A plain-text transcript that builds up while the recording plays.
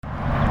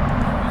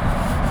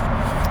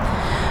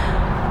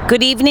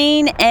Good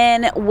evening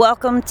and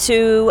welcome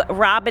to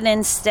Robin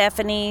and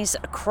Stephanie's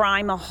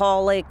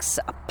Crimeaholics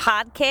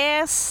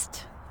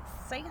podcast.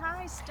 Say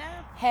hi,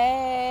 Steph.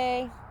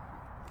 Hey.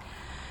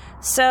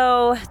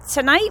 So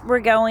tonight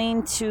we're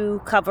going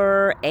to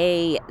cover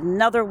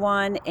another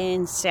one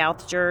in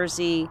South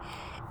Jersey.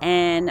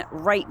 And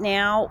right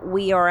now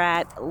we are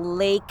at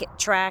Lake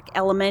Track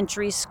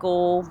Elementary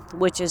School,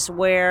 which is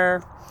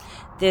where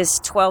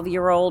this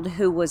 12-year-old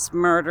who was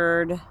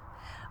murdered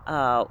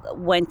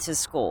went to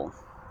school.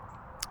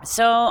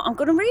 So I'm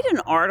going to read an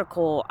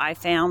article I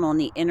found on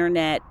the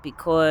internet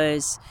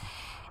because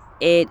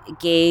it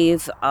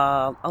gave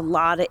a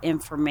lot of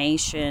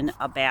information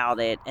about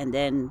it, and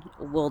then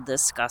we'll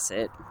discuss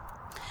it.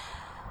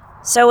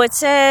 So it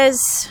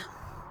says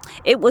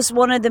it was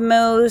one of the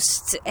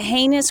most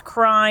heinous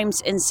crimes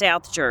in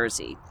South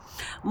Jersey.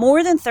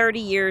 More than 30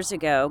 years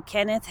ago,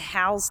 Kenneth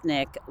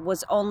Halsnick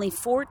was only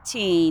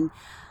 14,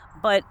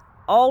 but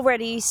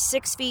already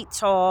 6 feet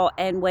tall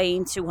and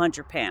weighing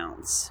 200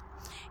 pounds.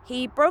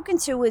 He broke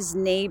into his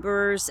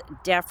neighbor's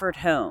Deptford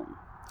home.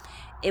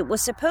 It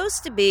was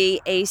supposed to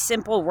be a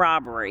simple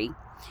robbery.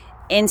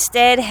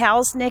 Instead,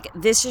 Halsnick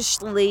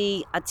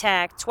viciously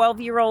attacked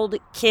 12-year-old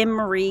Kim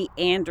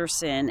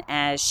Anderson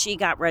as she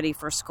got ready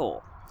for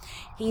school.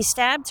 He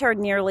stabbed her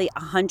nearly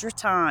 100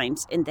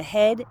 times in the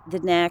head, the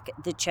neck,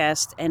 the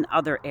chest, and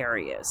other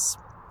areas.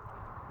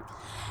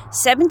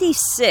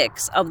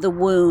 76 of the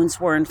wounds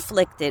were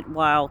inflicted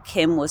while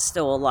Kim was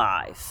still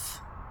alive.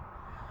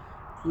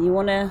 You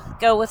want to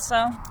go with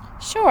some?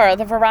 Sure.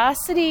 The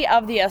veracity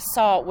of the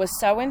assault was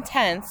so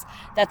intense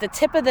that the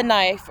tip of the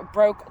knife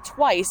broke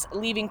twice,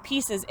 leaving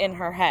pieces in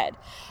her head.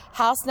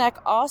 Halsnick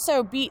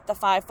also beat the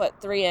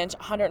 5'3",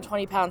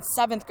 120-pound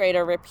 7th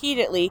grader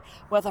repeatedly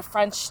with a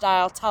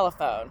French-style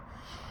telephone.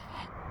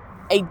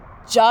 A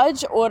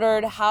judge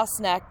ordered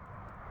Halsnick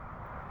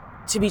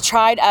to be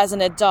tried as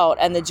an adult,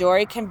 and the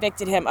jury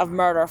convicted him of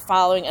murder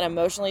following an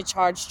emotionally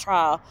charged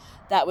trial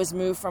that was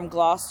moved from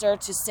Gloucester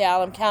to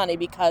Salem County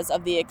because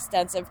of the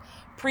extensive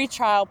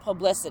pretrial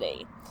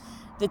publicity.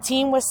 The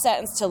teen was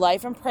sentenced to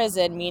life in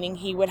prison, meaning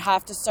he would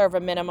have to serve a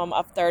minimum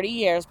of 30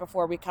 years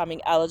before becoming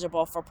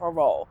eligible for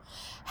parole.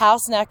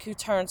 Halsnick, who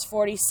turns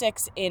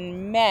 46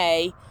 in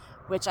May,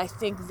 which I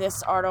think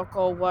this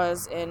article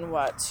was in,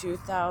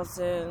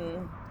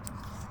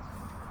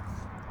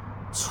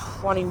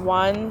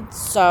 2021?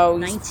 So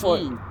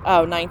 19.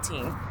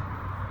 19.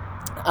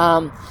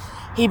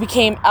 He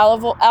became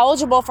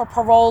eligible for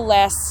parole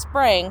last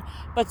spring,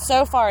 but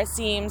so far it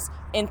seems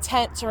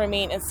intent to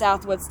remain in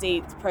Southwood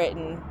State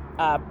Prison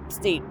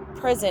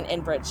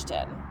in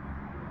Bridgeton.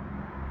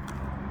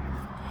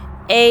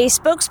 A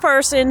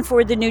spokesperson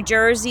for the New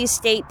Jersey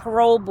State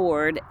Parole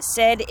Board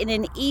said in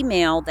an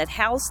email that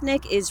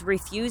Halsnick is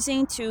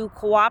refusing to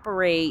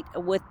cooperate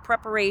with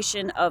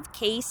preparation of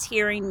case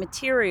hearing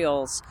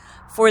materials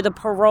for the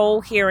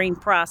parole hearing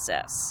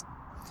process.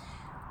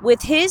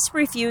 With his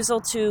refusal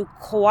to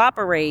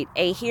cooperate,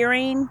 a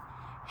hearing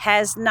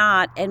has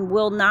not and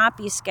will not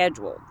be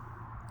scheduled.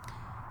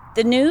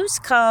 The news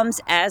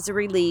comes as a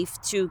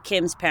relief to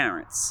Kim's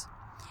parents.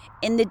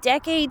 In the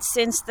decades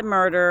since the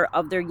murder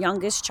of their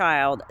youngest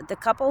child, the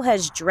couple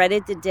has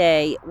dreaded the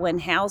day when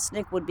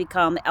Halsnick would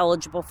become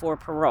eligible for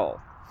parole.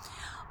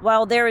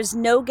 While there is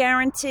no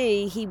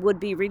guarantee he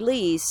would be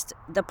released,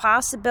 the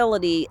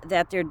possibility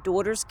that their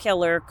daughter's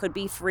killer could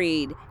be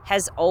freed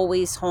has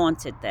always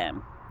haunted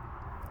them.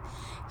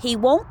 He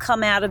won't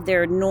come out of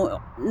there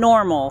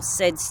normal,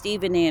 said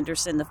Stephen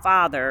Anderson, the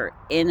father,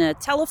 in a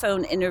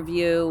telephone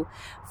interview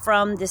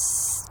from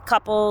this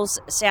couple's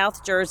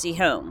South Jersey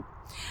home.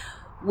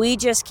 We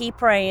just keep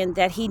praying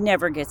that he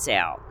never gets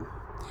out.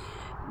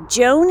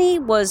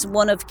 Joni was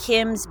one of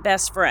Kim's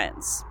best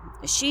friends.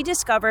 She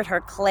discovered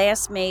her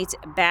classmate's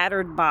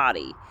battered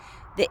body.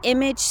 The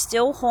image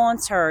still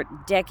haunts her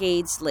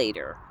decades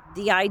later.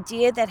 The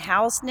idea that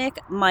Halsnick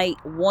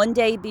might one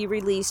day be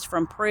released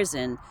from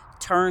prison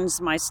turns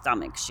my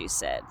stomach, she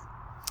said.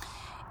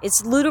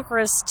 It's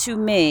ludicrous to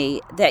me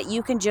that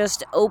you can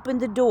just open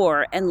the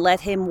door and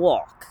let him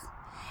walk.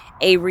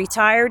 A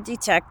retired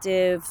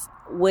detective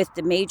with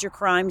the Major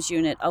Crimes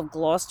Unit of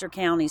Gloucester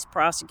County's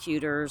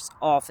prosecutor's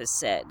office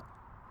said.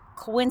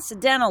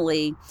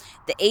 Coincidentally,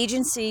 the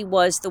agency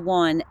was the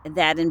one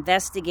that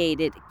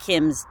investigated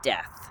Kim's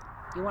death.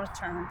 You want to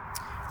turn?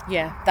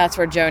 Yeah, that's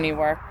where Joni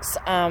works.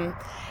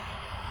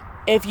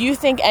 If you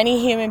think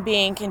any human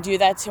being can do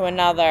that to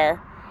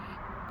another,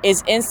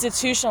 is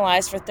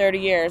institutionalized for 30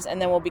 years and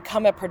then will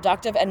become a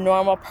productive and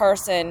normal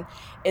person,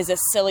 is a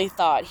silly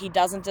thought. He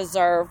doesn't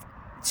deserve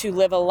to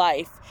live a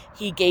life.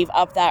 He gave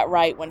up that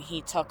right when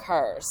he took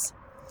hers.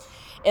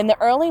 In the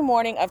early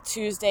morning of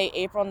Tuesday,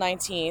 April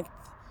 19th,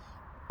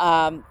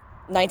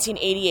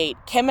 1988,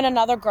 Kim and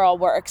another girl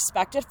were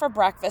expected for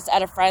breakfast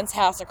at a friend's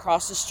house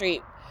across the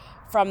street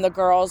from the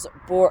girls'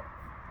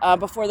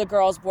 before the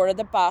girls boarded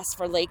the bus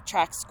for Lake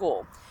Track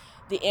School.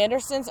 The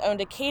Andersons owned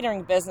a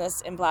catering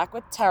business in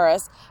Blackwood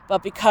Terrace,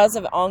 but because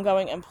of an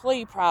ongoing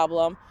employee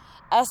problem,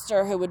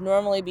 Esther, who would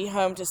normally be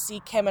home to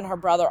see Kim and her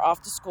brother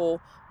off to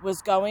school,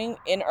 was going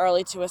in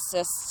early to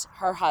assist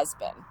her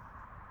husband.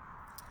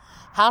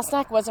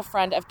 Hausneck was a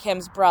friend of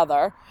Kim's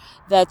brother.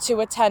 The two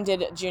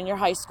attended junior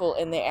high school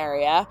in the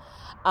area.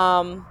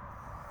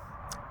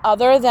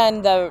 Other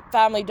than the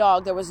family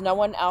dog, there was no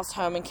one else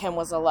home and Kim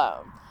was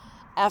alone.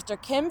 After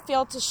Kim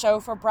failed to show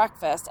for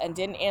breakfast and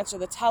didn't answer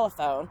the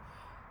telephone,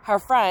 her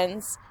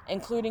friends,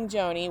 including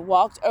Joni,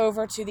 walked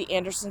over to the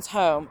Andersons'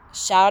 home,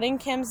 shouting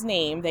Kim's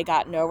name. They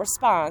got no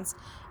response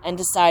and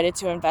decided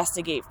to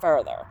investigate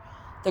further.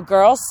 The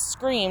girls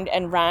screamed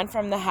and ran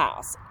from the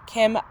house.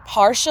 Kim,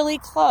 partially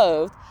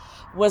clothed,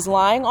 was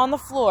lying on the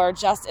floor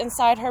just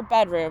inside her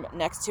bedroom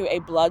next to a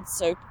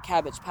blood-soaked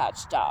Cabbage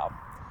Patch doll.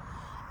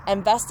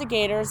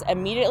 Investigators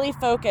immediately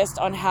focused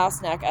on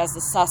Hausneck as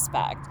the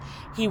suspect.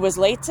 He was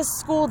late to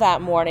school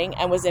that morning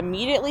and was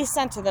immediately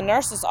sent to the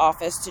nurse's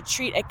office to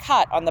treat a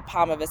cut on the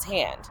palm of his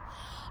hand.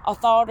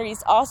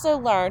 Authorities also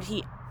learned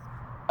he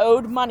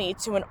owed money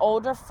to an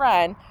older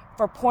friend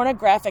for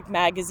pornographic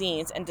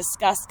magazines and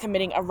discussed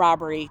committing a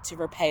robbery to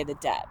repay the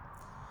debt.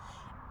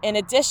 In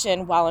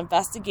addition, while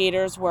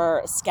investigators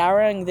were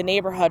scouring the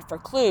neighborhood for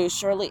clues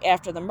shortly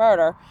after the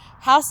murder,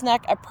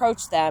 Hausneck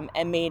approached them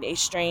and made a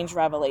strange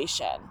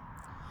revelation.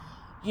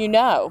 "You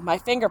know, my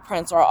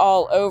fingerprints are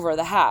all over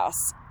the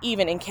house,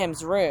 even in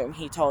Kim's room,"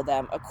 he told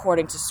them,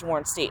 according to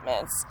sworn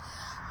statements.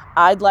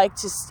 I like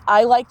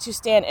to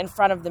stand in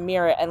front of the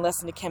mirror and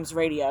listen to Kim's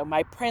radio.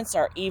 My prints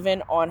are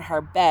even on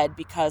her bed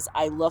because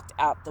I looked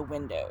out the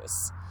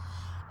windows."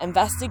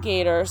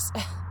 Investigators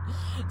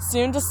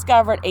soon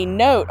discovered a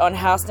note on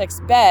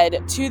Hausneck's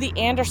bed to the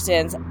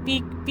Andersons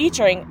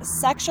featuring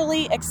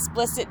sexually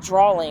explicit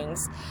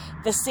drawings,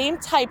 the same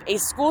type a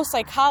school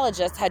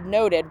psychologist had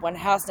noted when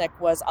Hausneck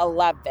was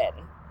 11.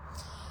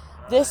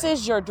 "This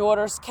is your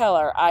daughter's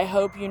killer. I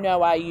hope you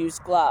know I use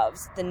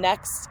gloves. The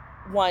next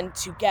one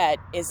to get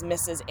is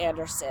Mrs.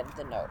 Anderson,"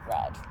 the note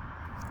read.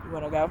 You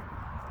want to go?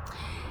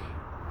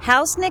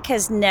 Hausneck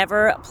has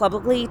never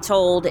publicly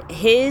told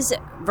his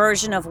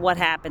version of what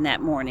happened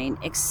that morning,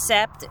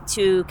 except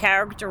to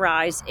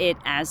characterize it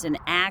as an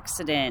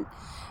accident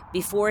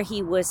before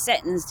he was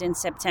sentenced in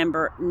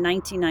September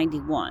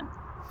 1991.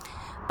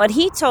 But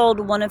he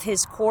told one of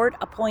his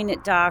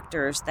court-appointed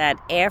doctors that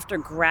after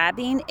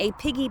grabbing a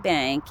piggy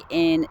bank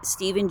in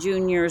Stephen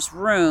Jr.'s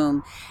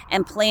room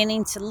and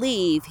planning to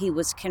leave, he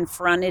was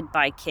confronted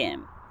by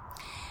Kim.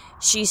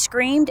 "She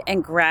screamed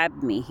and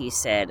grabbed me," he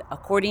said,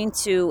 according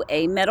to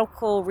a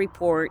medical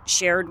report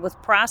shared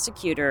with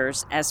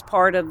prosecutors as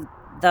part of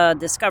the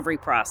discovery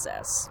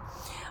process.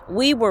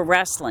 "We were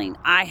wrestling.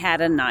 I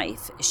had a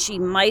knife. She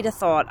might have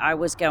thought I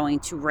was going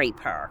to rape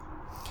her."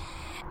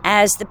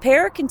 As the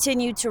pair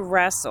continued to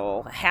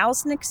wrestle,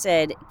 Hausneck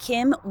said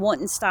Kim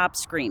wouldn't stop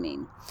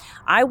screaming.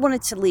 "I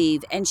wanted to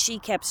leave and she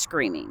kept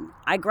screaming.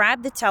 I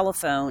grabbed the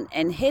telephone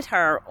and hit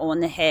her on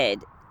the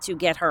head to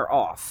get her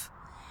off."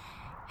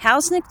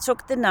 Hausneck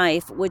took the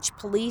knife, which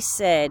police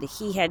said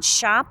he had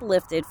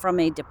shoplifted from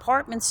a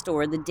department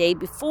store the day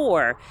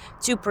before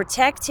to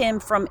protect him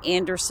from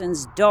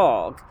Anderson's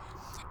dog,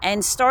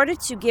 and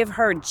started to give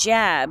her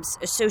jabs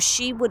so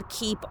she would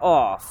keep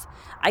off.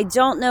 "I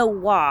don't know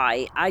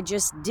why. I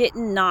just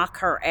didn't knock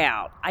her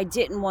out. I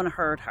didn't want to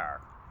hurt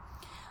her."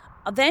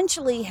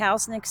 Eventually,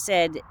 Hausneck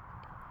said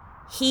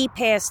he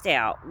passed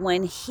out.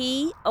 "When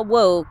he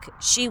awoke,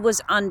 she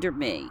was under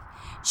me.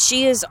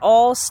 She is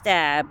all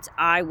stabbed.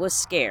 I was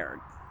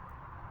scared."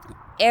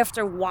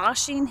 After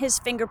washing his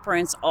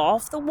fingerprints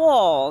off the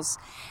walls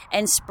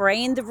and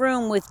spraying the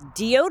room with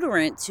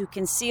deodorant to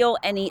conceal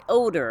any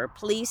odor,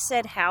 police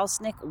said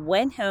Hausneck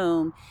went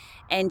home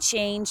and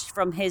changed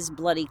from his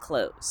bloody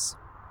clothes.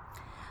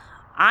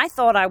 "I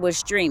thought I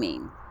was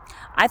dreaming.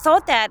 I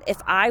thought that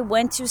if I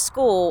went to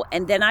school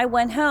and then I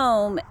went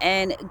home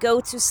and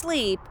go to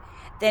sleep,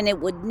 then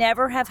it would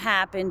never have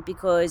happened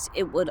because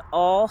it would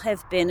all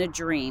have been a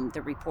dream,"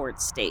 the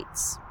report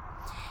states.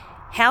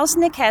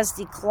 Hausneck has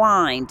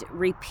declined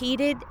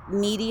repeated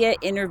media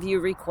interview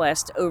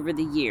requests over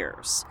the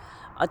years.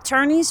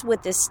 Attorneys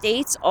with the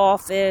state's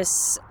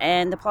office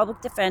and the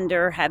public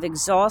defender have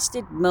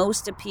exhausted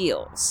most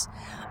appeals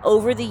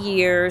over the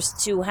years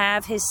to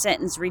have his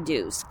sentence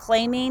reduced,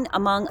 claiming,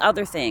 among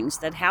other things,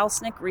 that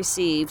Hausneck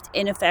received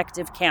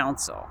ineffective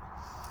counsel.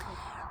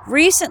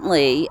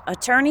 Recently,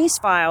 attorneys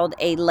filed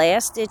a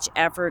last-ditch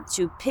effort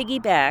to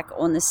piggyback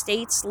on the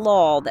state's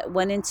law that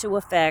went into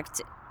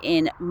effect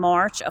in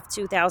March of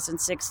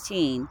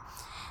 2016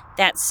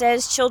 that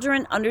says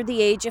children under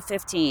the age of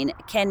 15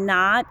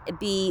 cannot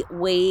be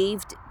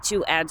waived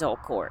to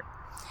adult court.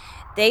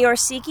 They are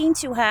seeking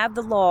to have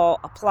the law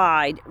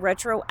applied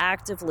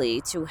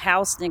retroactively to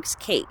Hausneck's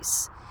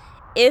case.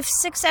 If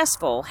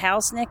successful,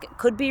 Hausneck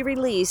could be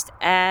released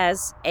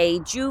as a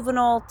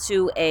juvenile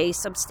to a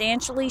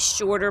substantially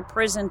shorter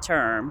prison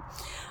term,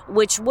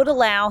 which would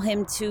allow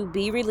him to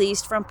be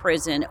released from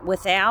prison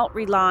without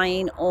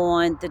relying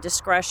on the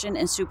discretion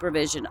and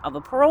supervision of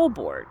a parole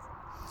board.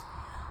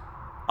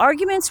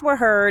 Arguments were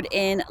heard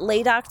in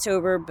late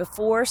October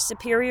before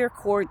Superior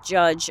Court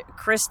Judge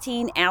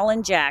Christine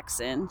Allen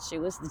Jackson. She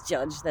was the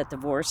judge that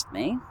divorced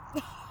me.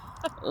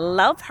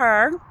 Love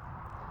her.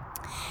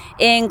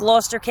 In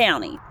Gloucester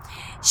County.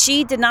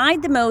 She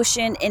denied the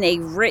motion in a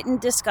written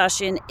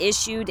discussion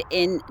issued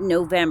in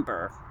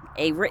November.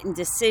 A written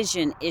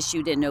decision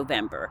issued in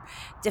November.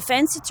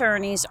 Defense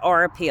attorneys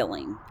are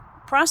appealing.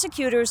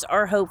 Prosecutors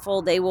are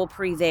hopeful they will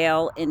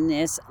prevail in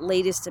this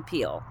latest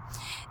appeal.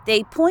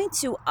 They point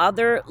to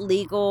other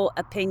legal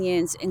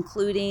opinions,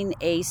 including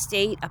a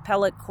state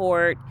appellate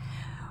court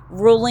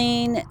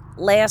ruling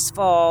last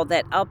fall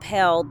that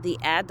upheld the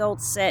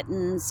adult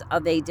sentence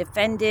of a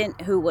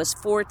defendant who was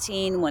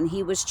 14 when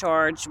he was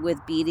charged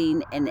with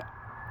beating an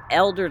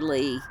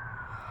elderly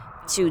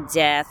to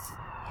death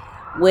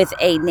with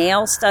a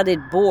nail-studded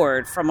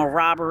board from a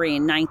robbery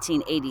in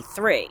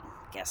 1983.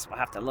 Guess we'll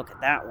have to look at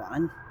that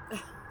one.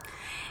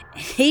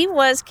 He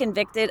was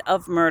convicted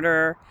of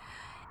murder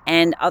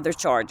and other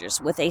charges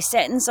with a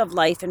sentence of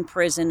life in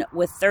prison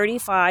with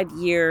 35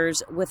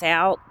 years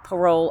without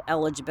parole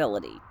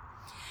eligibility.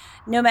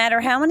 No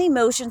matter how many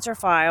motions are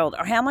filed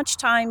or how much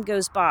time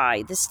goes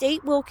by, the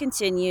state will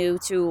continue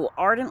to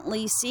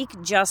ardently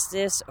seek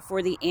justice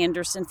for the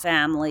Anderson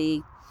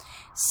family,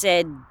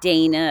 said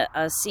Dana,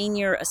 a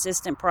senior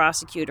assistant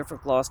prosecutor for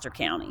Gloucester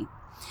County.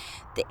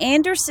 The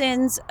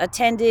Andersons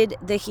attended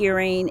the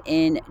hearing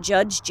in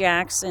Judge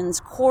Jackson's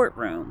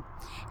courtroom.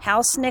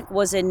 Hausnick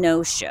was a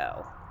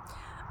no-show.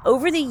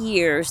 Over the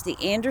years, the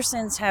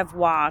Andersons have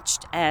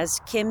watched as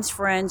Kim's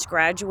friends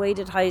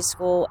graduated high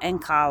school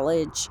and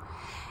college.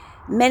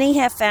 Many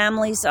have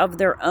families of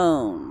their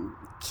own.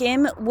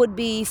 Kim would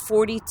be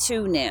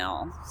 42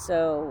 now,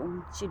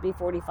 so she'd be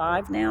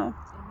 45 now.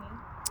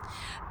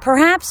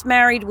 Perhaps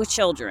married with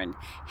children.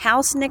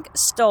 Hausnick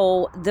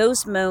stole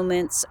those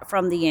moments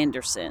from the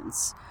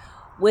Andersons.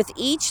 With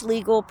each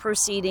legal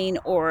proceeding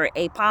or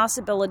a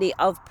possibility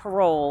of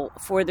parole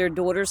for their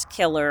daughter's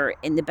killer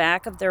in the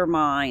back of their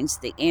minds,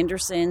 the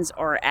Andersons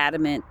are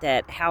adamant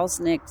that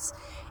Hausnick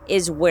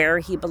is where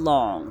he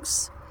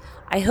belongs.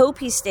 I hope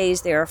he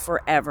stays there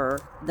forever,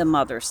 the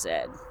mother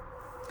said.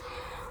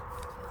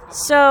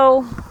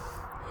 So,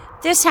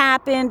 this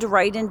happened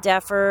right in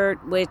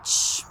Deptford,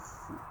 which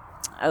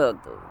I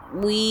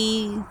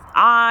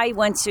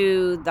went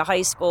to the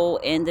high school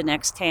in the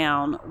next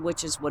town,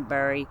 which is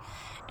Woodbury,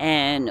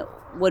 and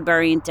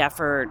Woodbury and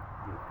Deptford,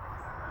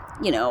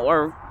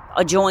 are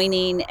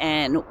adjoining,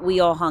 and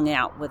we all hung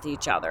out with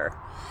each other.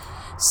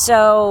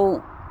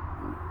 So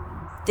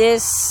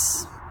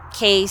this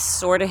case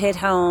sort of hit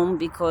home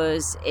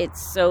because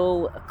it's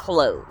so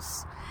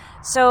close.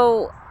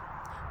 So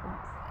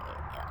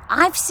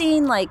I've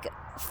seen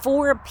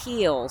 4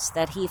 appeals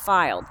that he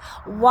filed.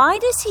 Why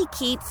does he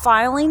keep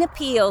filing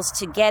appeals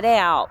to get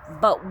out,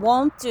 but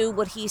won't do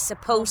what he's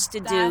supposed to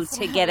do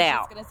to get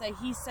out? I was going to say,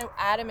 he's so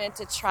adamant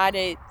to try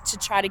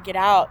to get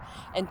out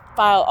and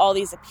file all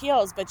these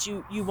appeals, but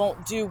you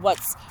won't do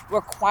what's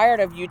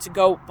required of you to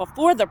go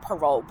before the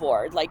parole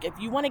board. If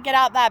you want to get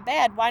out that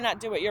bad, why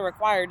not do what you're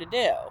required to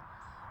do?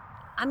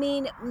 I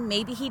mean,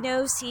 maybe he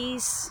knows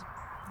he's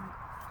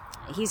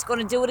going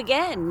to do it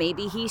again.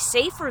 Maybe he's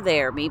safer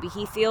there. Maybe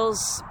he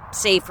feels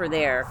safer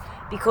there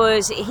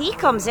because he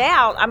comes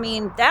out. I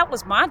mean, that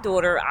was my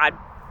daughter.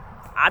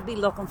 I'd be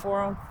looking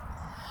for him.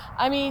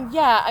 I mean,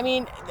 yeah. I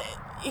mean,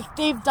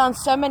 they've done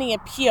so many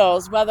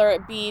appeals, whether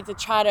it be to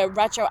try to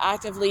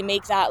retroactively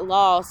make that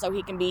law so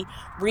he can be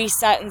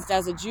resentenced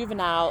as a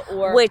juvenile,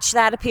 or which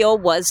that appeal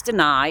was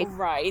denied.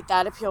 Right,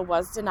 that appeal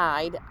was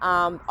denied.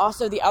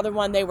 Also, the other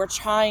one they were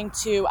trying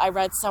to. I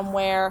read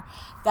somewhere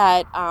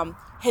that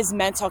his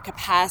mental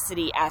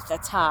capacity at the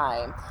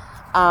time,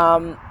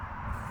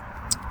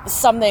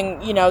 something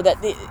that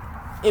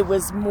it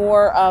was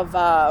more of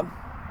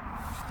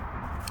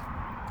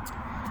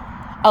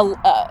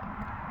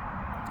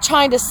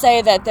trying to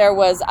say that there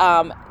was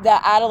the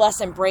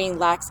adolescent brain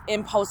lacks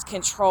impulse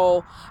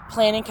control,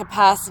 planning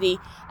capacity,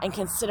 and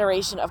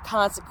consideration of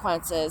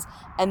consequences,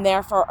 and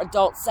therefore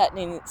adult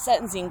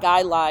sentencing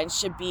guidelines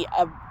should be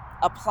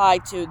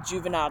applied to a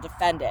juvenile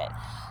defendant.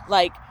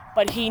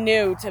 But he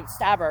knew to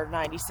stab her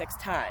 96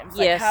 times.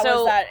 How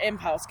was that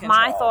impulse control?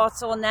 My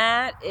thoughts on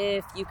that,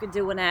 if you could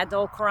do an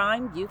adult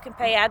crime, you can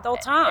pay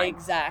adult time.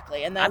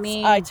 Exactly. And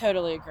I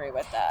totally agree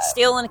with that.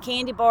 Stealing a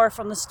candy bar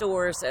from the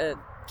store is a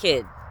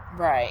kid.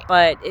 Right.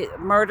 But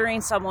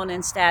murdering someone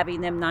and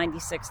stabbing them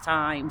 96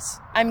 times.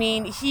 I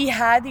mean, he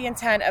had the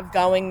intent of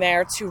going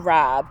there to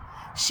rob.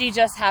 She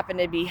just happened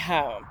to be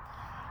home.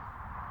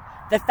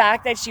 The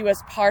fact that she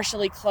was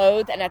partially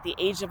clothed, and at the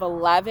age of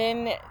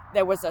 11,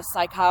 there was a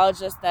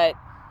psychologist that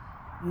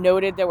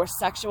noted there was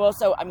sexual.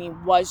 So, I mean,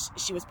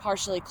 she was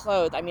partially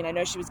clothed. I mean, I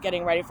know she was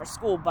getting ready for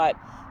school, but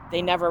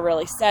they never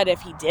really said if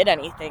he did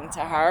anything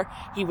to her.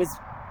 He was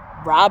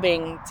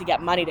robbing to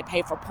get money to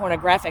pay for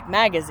pornographic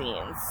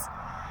magazines.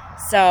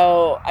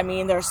 So, I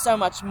mean, there's so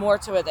much more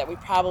to it that we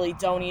probably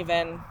don't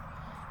even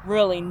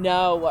really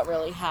know what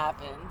really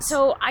happened.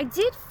 So I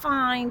did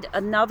find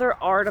another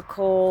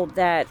article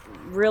that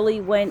really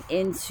went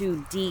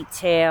into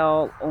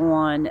detail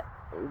on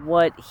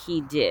what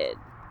he did.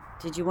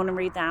 Did you want to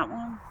read that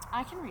one?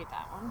 I can read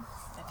that one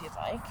if you'd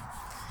like.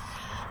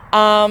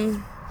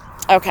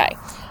 Okay.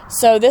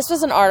 So this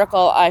was an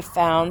article I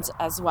found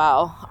as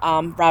well.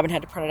 Robin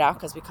had to print it out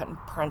because we couldn't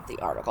print the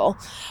article.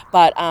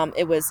 But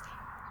it was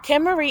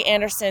Kim Marie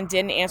Anderson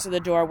didn't answer the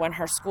door when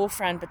her school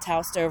friend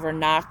Patel Stover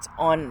knocked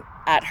on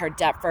at her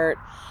Deptford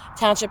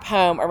Township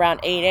home around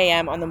 8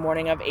 a.m. on the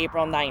morning of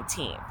April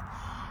 19th.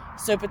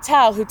 So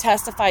Patel, who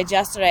testified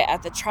yesterday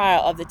at the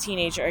trial of the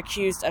teenager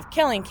accused of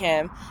killing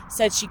Kim,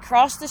 said she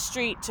crossed the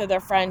street to their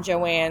friend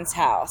Joanne's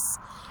house.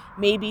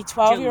 Maybe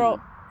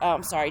 12-year-old... Oh,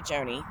 I'm sorry,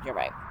 Joni. You're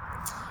right.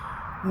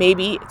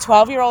 Maybe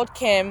 12-year-old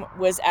Kim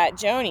was at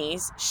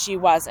Joni's. She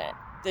wasn't.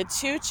 The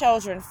two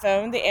children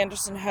phoned the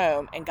Anderson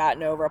home and got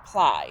no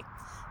reply.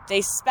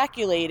 They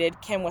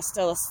speculated Kim was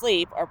still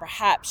asleep or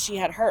perhaps she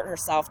had hurt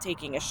herself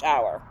taking a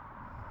shower.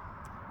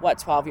 What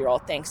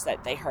 12-year-old thinks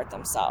that they hurt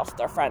themselves?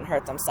 Their friend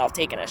hurt themselves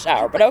taking a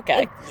shower, but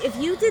okay. If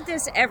you did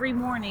this every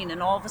morning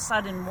and all of a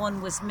sudden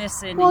one was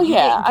missing well, and you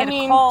yeah, didn't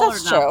get a call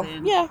that's or nothing.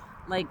 True. Yeah.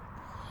 Like,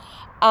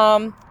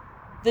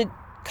 the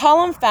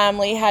Cullum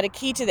family had a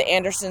key to the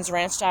Andersons'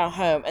 ranch-style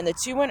home, and the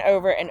two went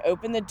over and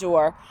opened the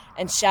door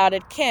and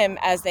shouted Kim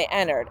as they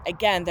entered.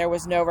 Again, there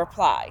was no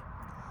reply.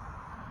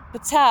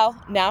 Patel,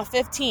 now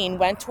 15,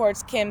 went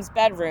towards Kim's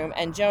bedroom,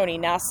 and Joni,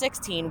 now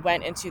 16,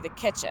 went into the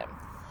kitchen.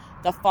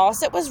 The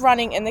faucet was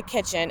running in the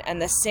kitchen,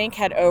 and the sink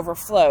had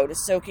overflowed,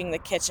 soaking the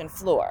kitchen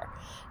floor.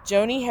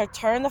 Joni had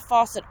turned the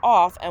faucet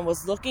off and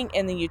was looking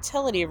in the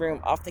utility room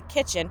off the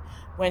kitchen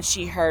when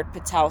she heard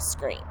Patel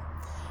scream.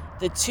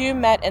 The two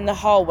met in the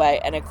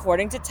hallway, and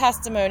according to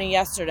testimony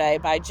yesterday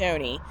by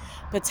Joni,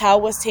 Patel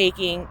was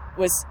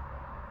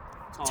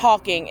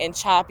talking in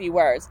choppy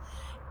words.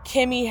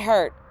 Kimmy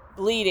hurt,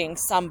 bleeding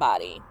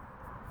somebody.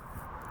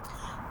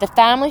 The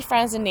family,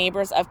 friends, and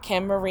neighbors of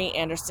Kim Marie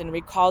Anderson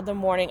recalled the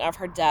morning of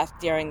her death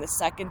during the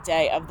second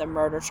day of the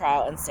murder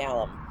trial in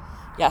Salem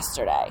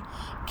yesterday.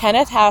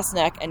 Kenneth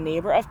Hausneck, a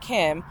neighbor of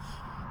Kim,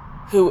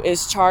 who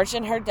is charged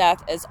in her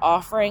death, is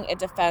offering a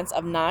defense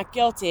of not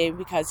guilty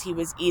because he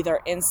was either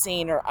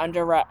insane or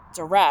under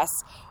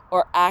duress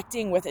or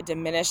acting with a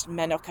diminished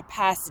mental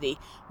capacity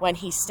when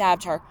he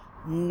stabbed her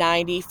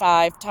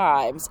 95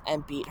 times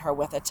and beat her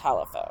with a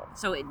telephone.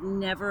 So it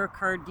never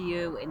occurred to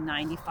you in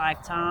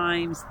 95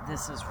 times,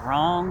 this is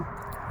wrong?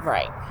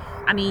 Right.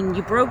 I mean,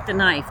 you broke the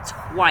knife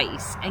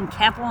twice and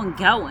kept on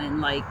going.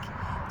 Like,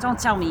 don't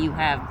tell me you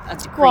have a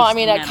decreased Well, I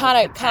mean, it mental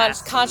kind of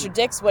capacity.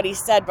 contradicts what he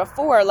said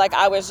before. Like,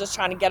 I was just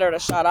trying to get her to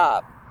shut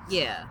up.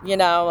 Yeah. You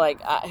know, like,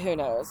 who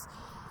knows?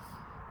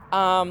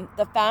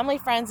 The family,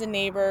 friends, and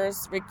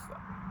neighbors...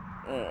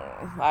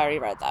 I already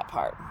read that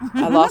part.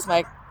 I lost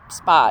my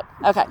spot.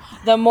 Okay.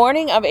 The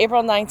morning of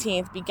April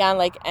 19th began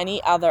like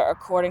any other,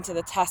 according to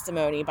the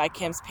testimony by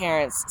Kim's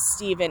parents,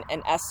 Stephen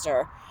and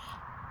Esther.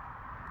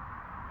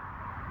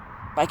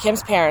 By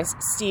Kim's parents,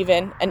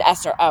 Stephen and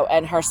Esther,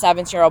 and her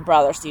 7-year-old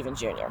brother, Stephen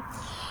Jr.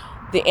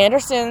 The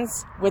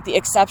Andersons, with the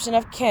exception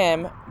of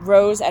Kim,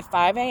 rose at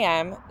 5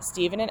 a.m.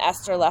 Stephen and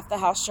Esther left the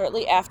house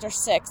shortly after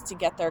 6 to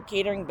get their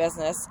catering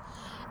business,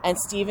 and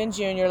Stephen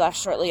Jr. left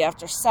shortly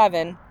after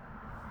 7,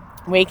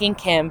 waking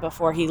Kim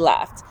before he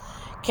left.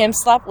 Kim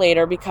slept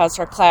later because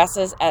her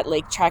classes at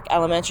Lake Trek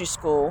Elementary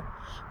School,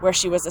 where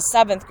she was a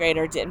 7th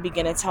grader, didn't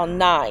begin until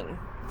 9.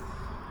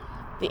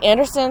 The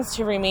Andersons,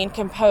 who remained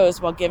composed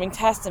while giving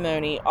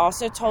testimony,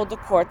 also told the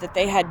court that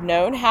they had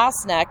known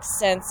Hausneck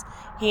since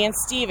he and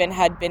Stephen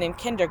had been in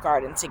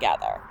kindergarten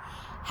together.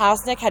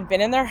 Hausneck had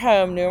been in their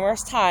home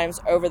numerous times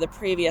over the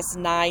previous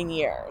 9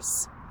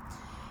 years.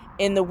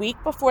 In the week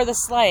before the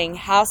slaying,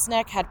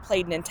 Hausneck had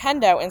played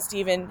Nintendo in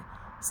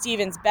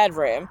Stephen's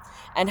bedroom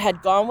and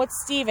had gone with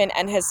Stephen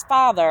and his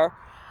father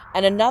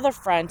and another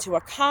friend to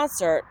a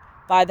concert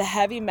by the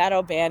heavy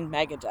metal band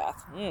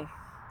Megadeth.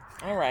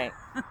 All right.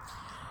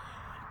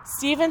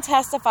 Stephen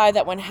testified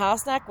that when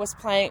Hausneck was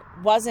playing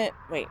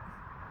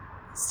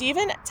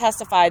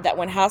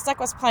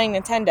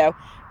Nintendo,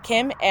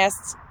 Kim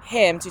asked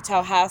him to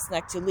tell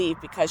Hausneck to leave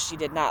because she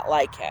did not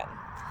like him.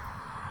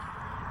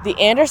 The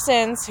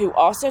Andersons, who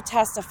also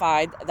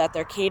testified that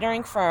their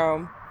catering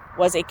firm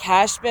was a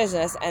cash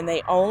business and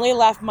they only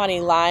left money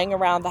lying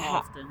around the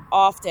house.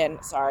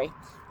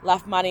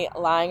 Left money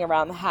lying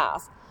around the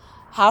house.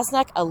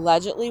 Hausneck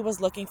allegedly was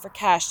looking for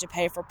cash to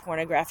pay for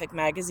pornographic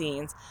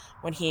magazines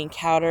when he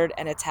encountered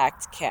and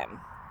attacked Kim.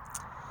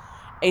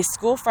 A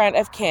school friend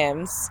of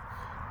Kim's,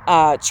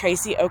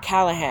 Tracy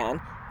O'Callahan,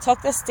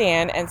 took the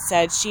stand and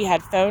said she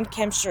had phoned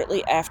Kim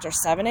shortly after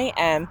 7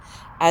 a.m.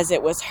 as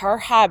it was her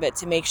habit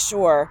to make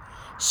sure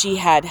she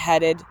had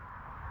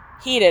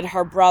heeded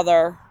her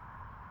brother.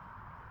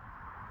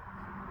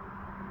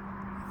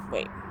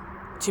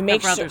 To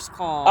make her brother's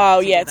call. Oh,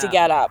 yeah, to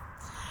get up.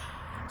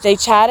 They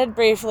chatted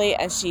briefly,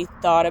 and she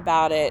thought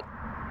it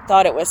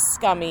was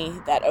scummy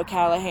that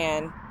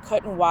O'Callahan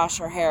couldn't wash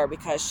her hair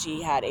because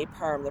she had a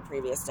perm the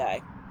previous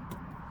day.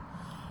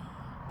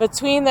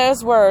 Between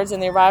those words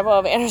and the arrival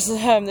of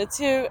Anderson's home, the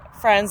two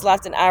friends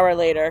left an hour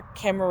later.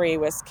 Kim Marie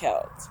was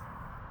killed.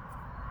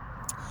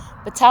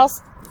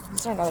 Is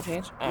there another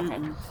page? Okay.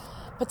 Mm-hmm.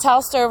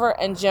 Patel, Stover,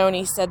 and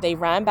Joni said they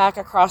ran back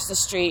across the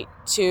street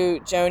to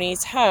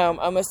Joni's home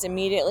almost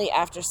immediately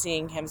after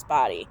seeing Kim's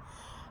body.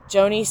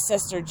 Joni's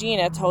sister,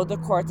 Gina, told the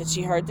court that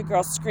she heard the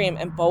girl scream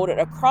and bolted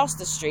across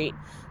the street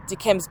to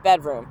Kim's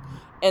bedroom.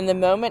 In the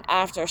moment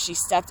after she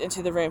stepped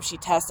into the room, she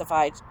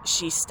testified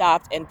she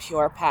stopped in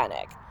pure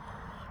panic.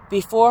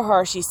 Before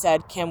her, she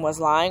said Kim was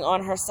lying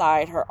on her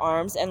side, her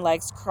arms and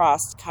legs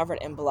crossed, covered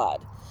in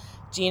blood.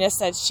 Gina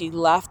said she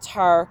left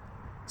her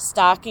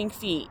stocking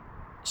feet.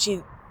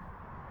 She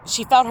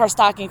felt her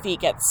stocking feet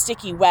get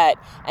sticky wet,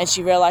 and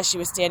she realized she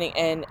was standing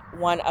in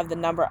one of the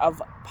number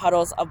of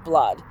puddles of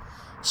blood.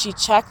 She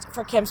checked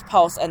for Kim's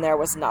pulse, and there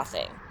was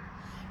nothing.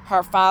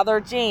 Her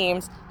father,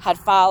 James, had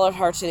followed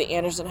her to the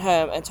Anderson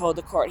home and told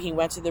the court he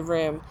went from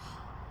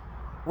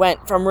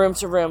room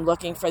to room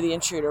looking for the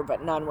intruder,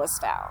 but none was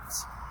found.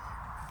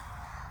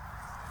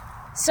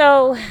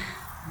 So,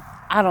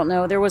 I don't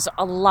know. There was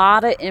a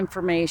lot of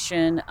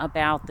information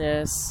about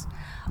this.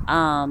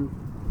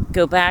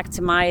 Go back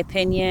to my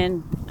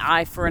opinion,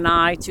 eye for an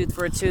eye, tooth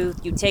for a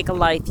tooth. You take a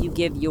life, you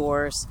give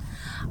yours.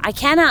 I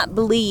cannot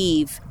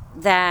believe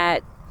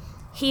that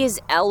he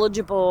is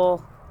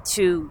eligible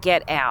to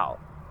get out.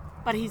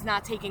 But he's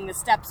not taking the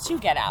steps to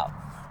get out.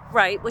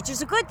 Right, which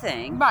is a good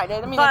thing. Right,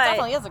 it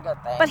definitely is a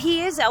good thing. But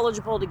he is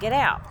eligible to get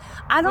out.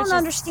 I don't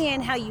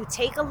understand how you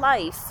take a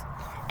life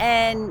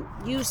and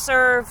you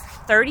serve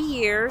 30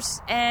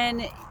 years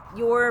and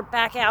you're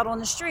back out on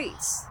the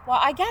streets. Well,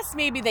 I guess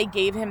maybe they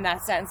gave him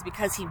that sentence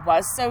because he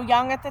was so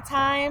young at the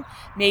time.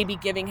 Maybe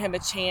giving him a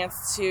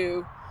chance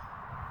to,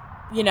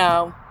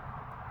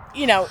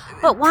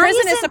 but why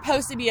prison is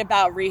supposed to be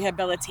about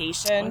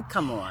rehabilitation. Oh,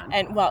 come on.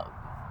 And,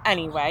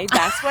 anyway,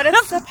 that's what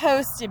it's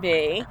supposed to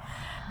be.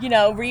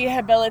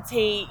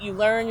 Rehabilitate, you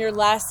learn your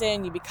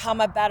lesson, you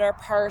become a better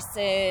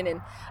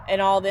person,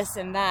 and all this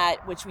and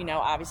that, which we know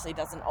obviously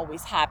doesn't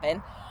always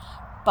happen.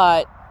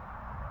 But,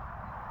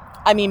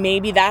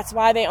 maybe that's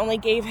why they only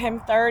gave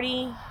him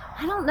 30.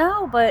 I don't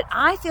know, but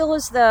I feel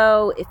as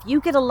though if you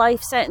get a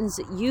life sentence,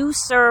 you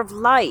serve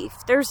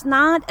life. There's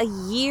not a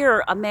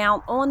year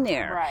amount on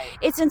there. Right.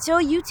 It's until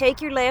you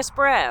take your last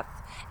breath,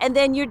 and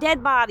then your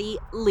dead body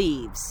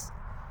leaves.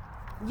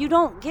 You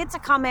don't get to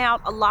come out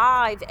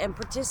alive and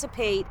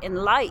participate in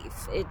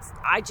life.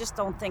 I just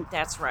don't think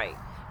that's right.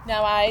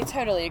 No, I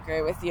totally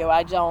agree with you.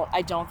 I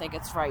don't think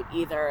it's right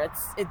either.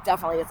 It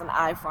definitely is an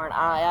eye for an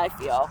eye, I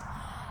feel.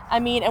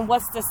 And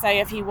what's to say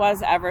if he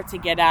was ever to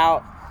get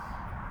out,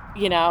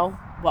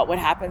 what would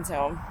happen to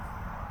him?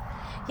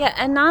 Yeah,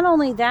 and not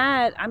only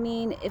that,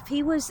 if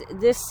he was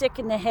this sick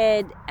in the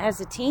head as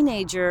a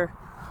teenager,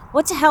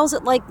 what the hell's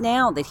it like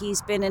now that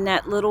he's been in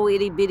that little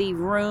itty bitty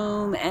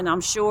room, and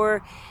I'm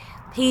sure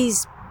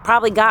he's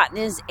probably gotten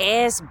his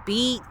ass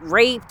beat,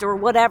 raped, or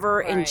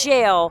whatever in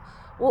jail.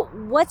 Well,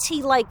 what's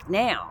he like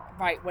now?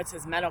 Right. What's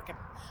his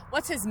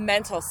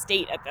mental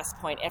state at this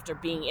point after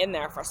being in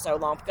there for so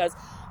long? Because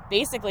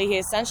basically he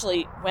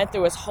essentially went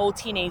through his whole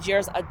teenage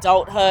years,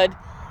 adulthood,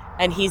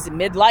 and he's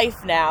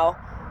midlife now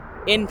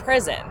in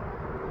prison.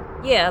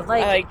 Yeah,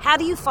 like how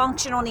do you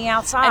function on the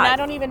outside? And I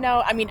don't even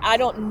know. I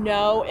don't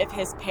know if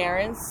his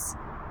parents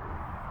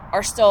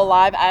are still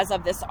alive as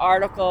of this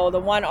article. The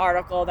one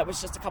article that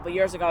was just a couple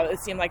years ago, it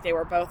seemed like they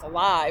were both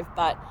alive,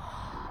 but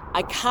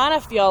I kind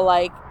of feel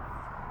like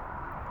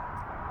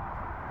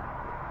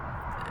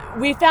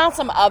we found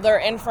some other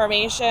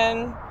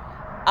information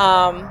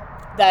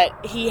that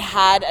he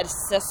had a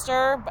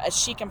sister, but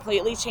she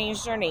completely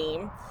changed her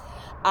name.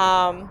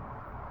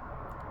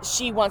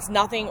 She wants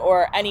nothing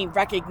or any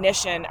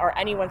recognition or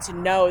anyone to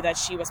know that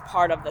she was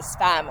part of this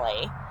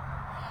family.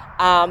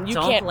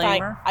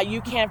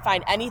 You can't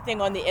find anything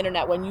on the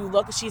internet. When you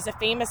look, she's a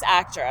famous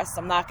actress.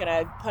 I'm not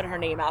gonna put her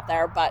name out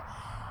there, but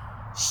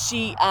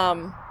she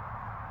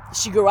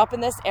grew up in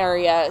this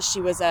area.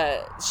 She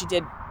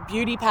did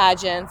beauty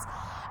pageants,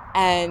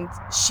 and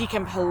she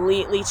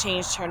completely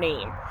changed her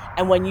name.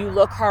 And when you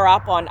look her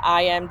up on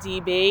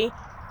IMDb,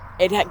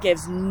 it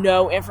gives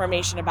no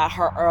information about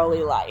her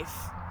early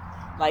life.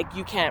 Like,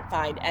 you can't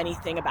find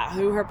anything about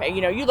who her,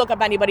 you look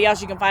up anybody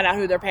else, you can find out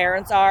who their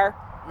parents are.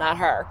 Not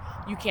her.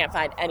 You can't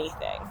find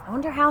anything. I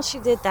wonder how she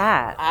did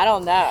that. I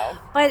don't know.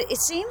 But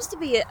it seems to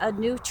be a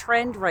new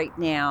trend right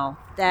now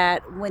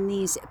that when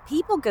these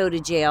people go to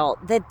jail,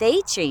 that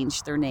they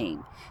change their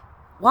name.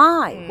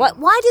 Why?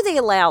 Why do they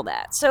allow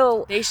that?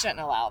 So they shouldn't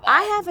allow that.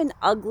 I have an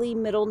ugly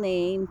middle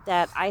name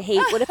that I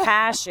hate with a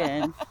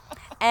passion.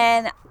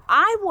 And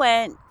I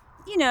went,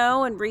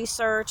 and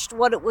researched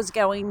what it was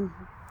going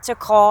to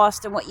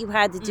cost and what you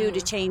had to do to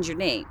change your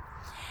name.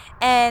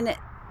 And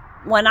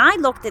when I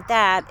looked at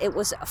that, it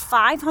was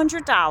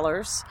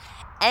 $500,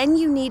 and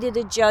you needed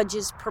a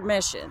judge's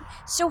permission.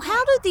 So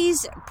how do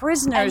these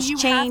prisoners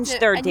change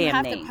their damn name? You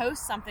have to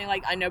post something,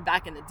 like, I know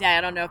back in the day,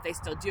 I don't know if they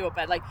still do it,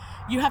 but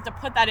you have to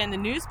put that in the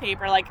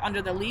newspaper,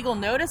 under the legal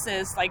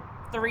notices,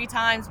 3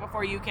 times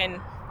before you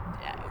can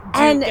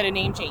get a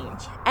name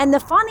change. And the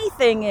funny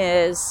thing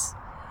is,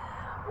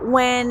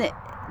 when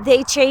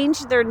they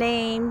changed their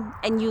name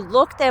and you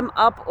look them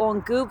up on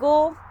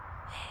Google,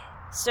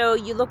 so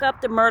you look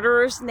up the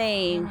murderer's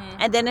name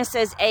and then it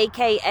says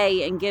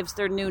AKA and gives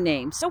their new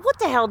name. So what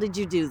the hell did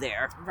you do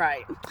there?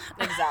 Right.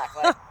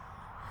 Exactly.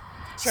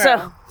 True. So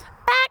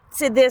back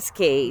to this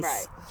case.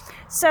 Right.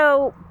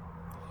 So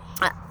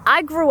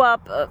I grew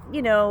up,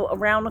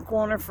 around the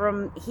corner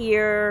from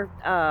here.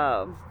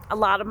 A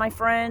lot of my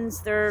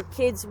friends, their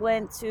kids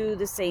went to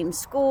the same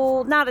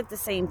school, not at the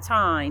same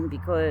time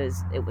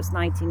because it was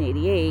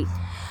 1988,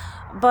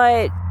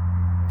 but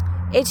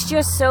it's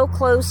just so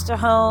close to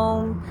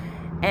home.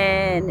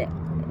 And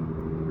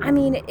I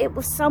mean, it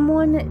was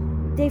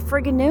someone they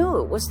friggin' knew.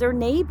 It was their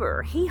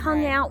neighbor. He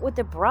hung out with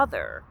the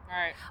brother.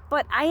 Right.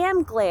 But I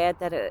am glad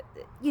that it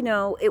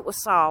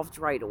was solved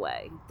right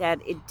away, that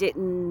it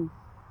didn't,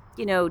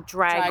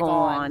 drag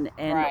on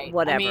and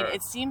whatever. I mean,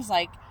 it seems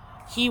like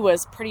he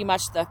was pretty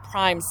much the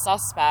prime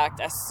suspect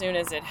as soon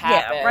as it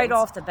happened. Yeah, right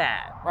off the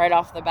bat. Right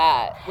off the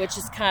bat, which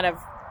is kind of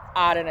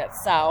odd in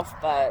itself,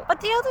 but...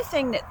 But the other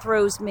thing that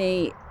throws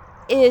me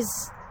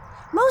is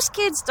most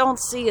kids don't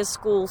see a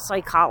school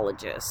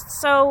psychologist.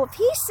 So if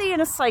he's seeing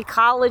a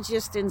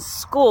psychologist in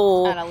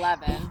school... At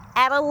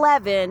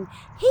 11,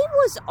 he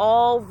was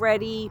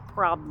already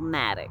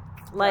problematic.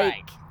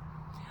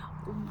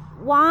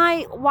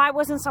 Why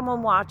wasn't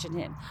someone watching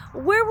him?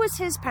 Where was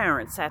his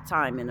parents that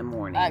time in the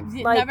morning?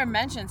 He never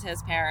mentions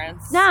his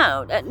parents.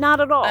 No,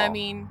 not at all. I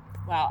mean,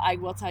 well, I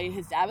will tell you,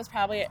 his dad was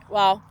probably at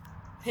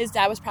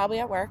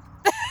work.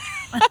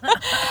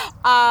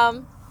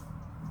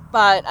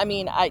 But I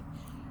mean,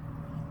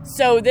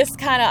 so this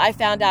kind of, I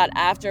found out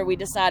after we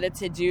decided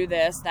to do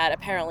this, that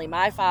apparently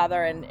my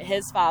father and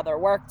his father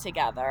worked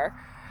together,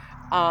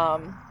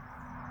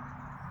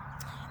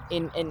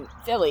 in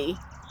Philly,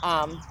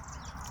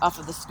 off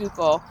of the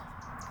Schuylkill.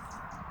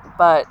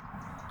 But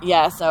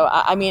yeah, so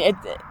I mean,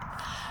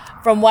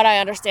 from what I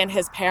understand,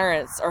 his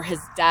parents, or his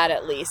dad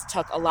at least,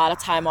 took a lot of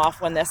time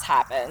off when this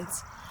happened.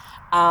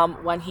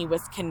 When he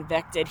was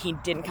convicted, he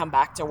didn't come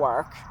back to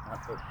work.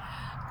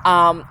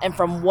 And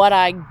from what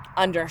I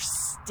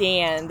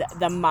understand,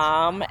 the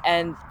mom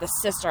and the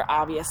sister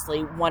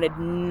obviously wanted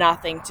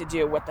nothing to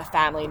do with the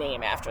family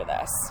name after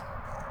this.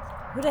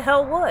 Who the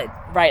hell would?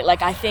 Right,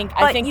 I think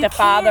the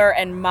father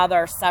and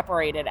mother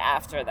separated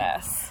after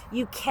this.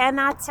 You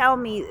cannot tell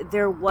me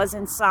there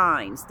wasn't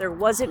signs. There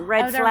wasn't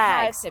red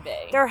flags. There had to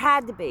be. There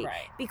had to be.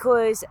 Right.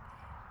 Because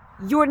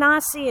you're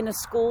not seeing a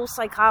school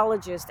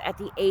psychologist at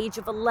the age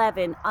of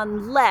 11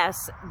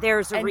 unless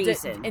there's a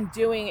reason. And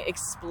doing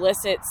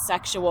explicit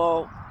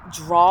sexual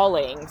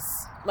drawings.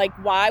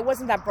 Why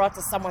wasn't that brought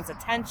to someone's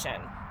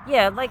attention?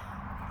 Yeah,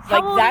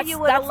 how old are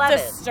you at 11?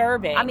 That's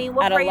disturbing. I mean,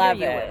 what grade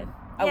 11. are you in?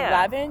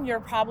 11? You're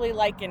probably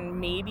in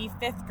maybe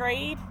 5th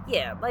grade?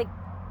 Yeah,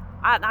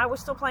 I was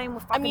still playing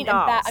with fucking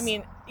dolls.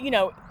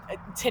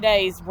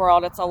 Today's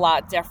world, it's a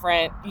lot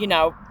different.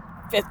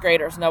 5th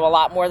graders know a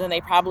lot more than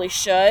they probably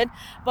should.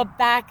 But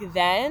back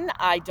then,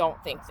 I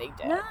don't think they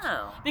did.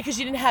 No. Because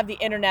you didn't have the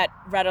internet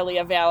readily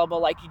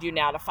available like you do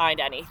now to find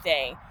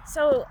anything.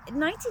 So,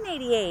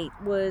 1988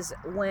 was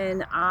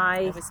when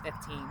I was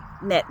 15.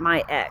 Met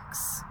my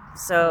ex.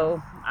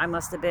 So, I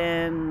must have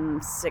been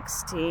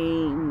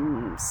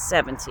 16,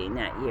 17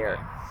 that year.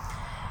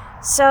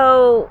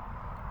 So,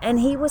 and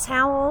he was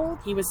how old?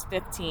 He was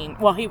 15.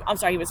 Well, he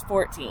was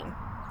 14.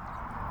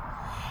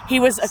 He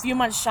was a few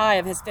months shy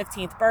of his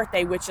 15th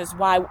birthday, which is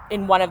why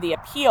in one of the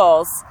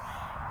appeals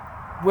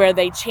where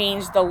they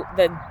changed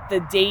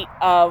the date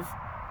of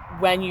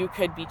when you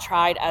could be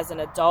tried as an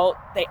adult,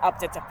 they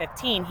upped it to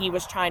 15. He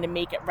was trying to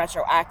make it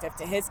retroactive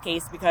to his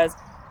case because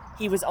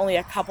he was only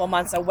a couple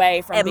months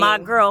away from my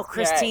girl,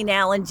 Christine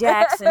Allen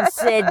Jackson,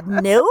 said,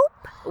 nope,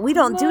 we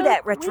don't do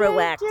that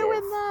retroactive. We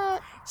ain't doing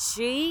that.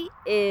 She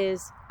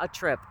is a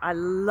trip. I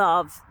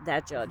love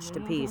that judge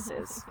to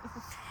pieces.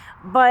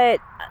 But,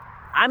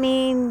 I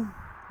mean,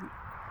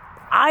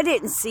 I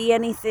didn't see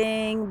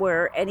anything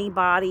where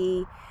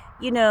anybody,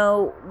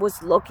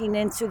 was looking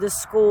into the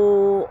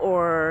school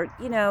or,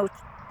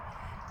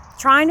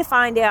 trying to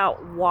find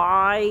out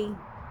why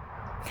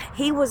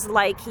he was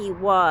like he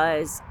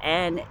was,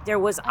 and there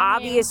was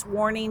obvious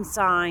warning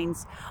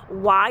signs.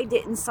 Why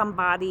didn't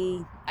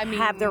somebody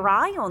have their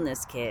eye on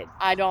this kid?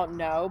 I don't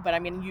know, but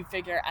you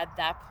figure at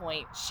that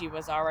point she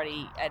was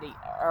already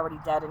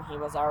dead, and he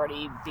was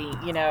already being,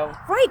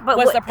 right? But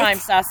was the prime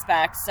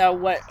suspect. So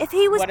what if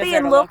he was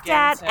being looked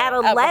at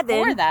 11?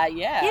 Before that,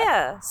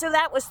 yeah. So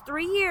that was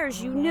 3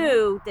 years. You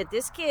knew that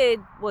this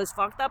kid was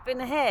fucked up in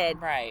the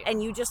head, right?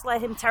 And you just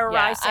let him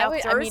terrorize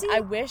South Jersey.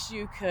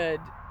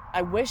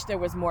 I wish there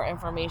was more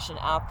information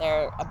out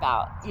there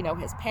about,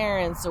 his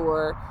parents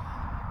or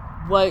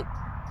what,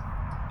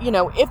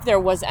 if there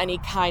was any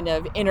kind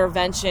of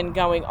intervention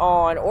going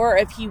on, or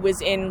if he was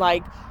in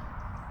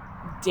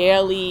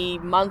daily,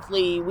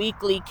 monthly,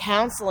 weekly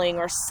counseling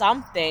or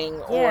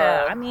something.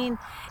 Yeah,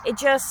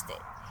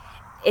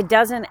 it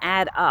doesn't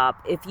add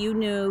up. If you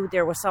knew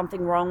there was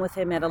something wrong with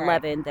him at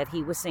 11, that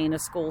he was seeing a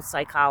school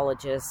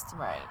psychologist.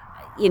 Right.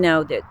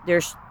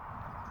 there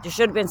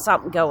should have been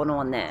something going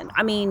on then.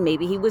 I mean,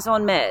 maybe he was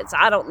on meds.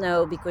 I don't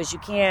know, because you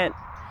can't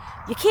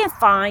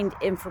find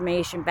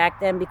information back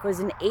then, because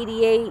in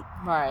 88,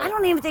 right. I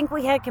don't even think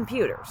we had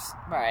computers.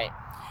 Right.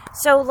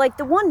 So, like,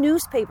 the one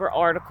newspaper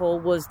article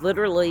was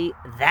literally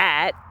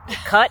that,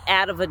 cut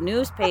out of a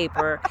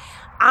newspaper.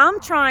 I'm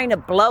trying to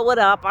blow it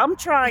up. I'm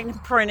trying to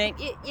print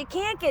it. You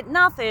can't get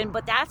nothing,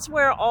 but that's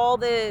where all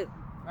the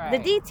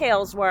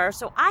details were.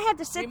 So I had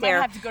to sit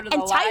there and type it. We might have to go to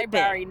the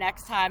library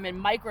next time and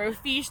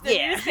microfiche the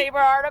newspaper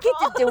article.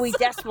 Get the Dewey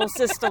Decimal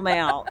System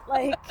out.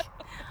 Like,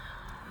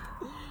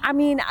 I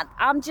mean,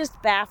 I'm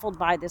just baffled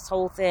by this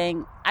whole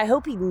thing. I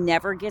hope he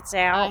never gets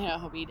out.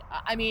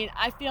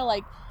 I feel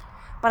like...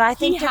 But I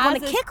think they're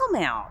going to kick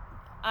him out.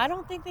 I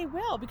don't think they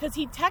will, because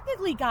he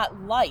technically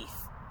got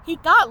life. He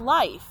got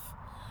life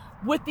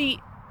with the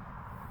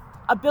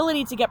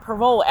ability to get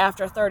parole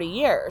after 30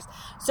 years.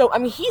 So, I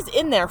mean, he's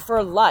in there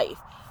for life.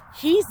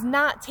 He's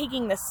not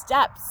taking the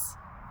steps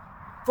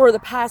for the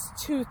past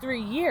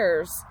 2-3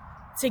 years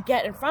to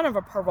get in front of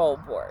a parole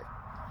board.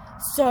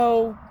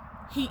 So,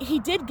 he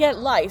did get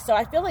life. So,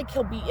 I feel like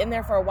he'll be in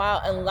there for a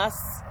while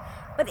unless...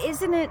 But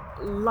isn't it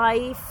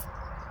life,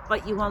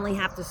 but you only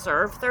have to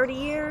serve 30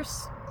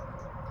 years?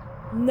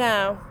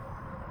 No.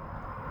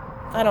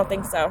 I don't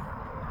think so.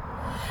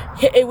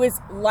 It was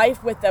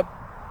life with the...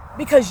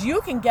 Because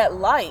you can get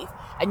life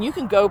and you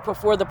can go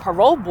before the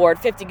parole board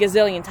 50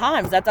 gazillion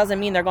times. That doesn't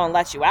mean they're going to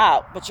let you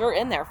out, but you're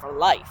in there for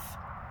life.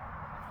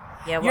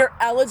 Yeah, well, you're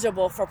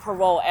eligible for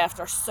parole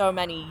after so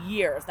many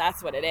years.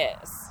 That's what it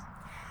is.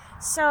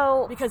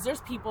 So, because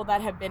there's people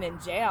that have been in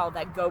jail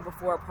that go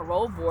before a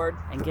parole board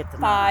and get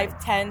denied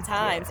 5-10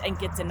 times and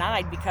get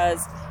denied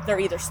because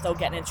they're either still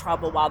getting in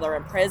trouble while they're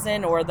in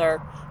prison, or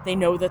they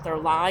know that they're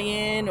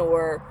lying,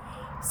 or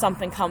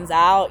something comes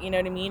out, you know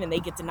what I mean, and they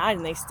get denied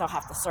and they still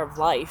have to serve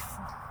life.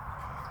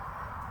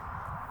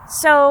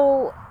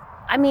 So,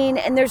 I mean,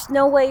 and there's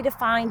no way to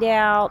find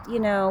out,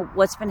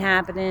 what's been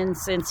happening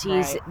since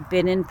he's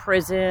been in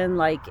prison.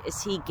 Like,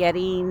 is he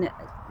getting,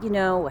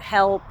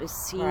 help?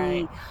 Is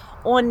he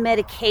on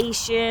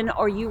medication?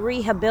 Are you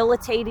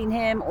rehabilitating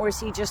him, or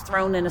is he just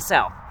thrown in a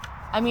cell?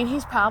 I mean,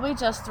 he's probably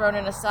just thrown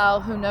in a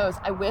cell. Who knows?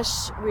 I wish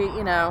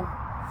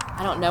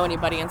I don't know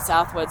anybody in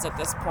Southwoods at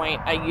this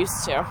point. I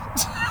used to.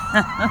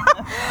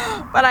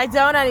 But I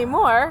don't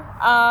anymore.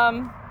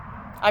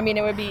 I mean,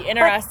 it would be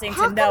interesting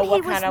to know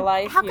what kind of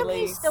life he leads. How come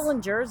he's still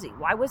in Jersey?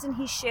 Why wasn't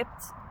he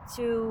shipped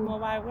to... Well,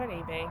 why would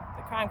he be?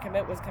 The crime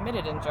was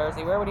committed in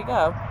Jersey. Where would he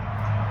go?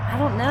 I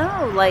don't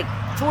know. Like,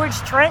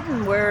 towards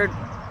Trenton, where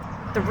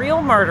the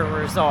real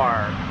murderers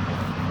are.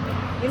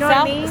 You know what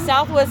I mean?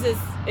 Southwoods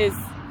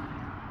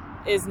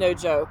is no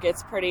joke.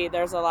 It's pretty...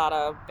 There's a lot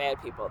of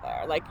bad people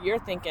there. Like, you're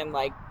thinking,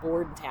 like,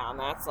 Bordentown.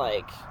 That's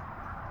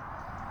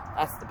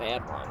the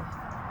bad one.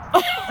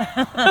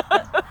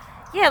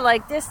 Yeah,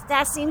 like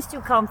that seems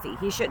too comfy.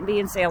 He shouldn't be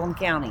in Salem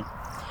County.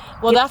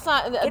 Well, that's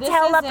not... It's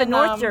held up in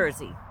North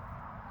Jersey.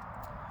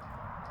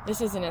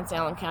 This isn't in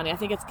Salem County. I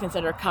think it's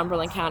considered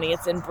Cumberland County.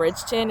 It's in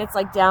Bridgeton. It's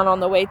like down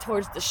on the way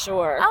towards the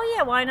shore. Oh,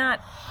 yeah, why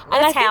not?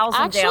 Let's house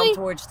him down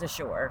towards the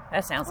shore.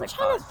 That sounds like fun.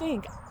 I'm trying to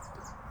think.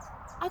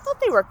 I thought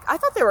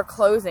they were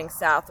closing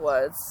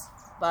Southwoods,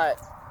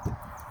 but...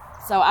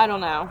 So, I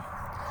don't know.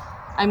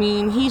 I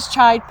mean, he's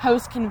tried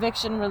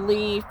post-conviction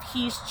relief.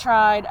 He's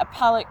tried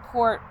appellate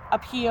court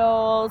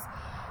appeals,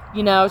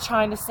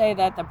 trying to say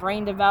that the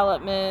brain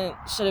development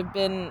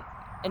an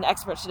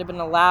expert should have been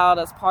allowed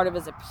as part of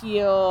his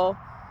appeal,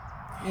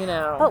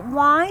 But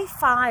why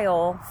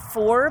file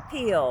 4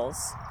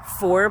 appeals?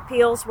 4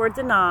 appeals were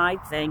denied,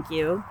 thank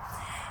you.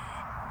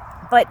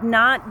 But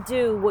not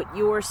do what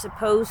you're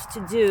supposed to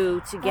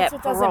do to get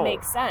parole. Doesn't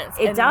make sense.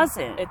 It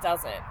doesn't. It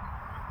doesn't.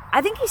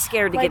 I think he's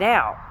scared to get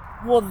out.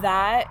 Well,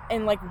 that,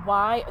 and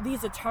why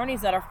these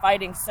attorneys that are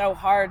fighting so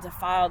hard to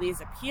file these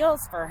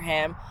appeals for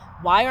him,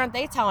 why aren't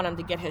they telling him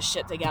to get his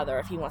shit together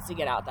if he wants to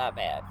get out that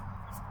bad?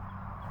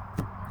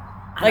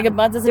 It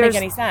doesn't make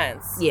any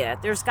sense. Yeah,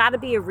 there's got to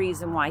be a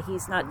reason why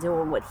he's not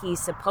doing what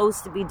he's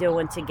supposed to be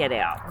doing to get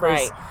out.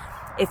 Right.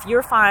 If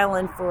you're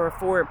filing for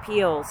 4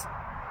 appeals,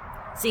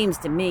 seems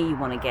to me you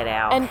want to get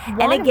out.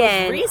 And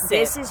again,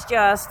 this is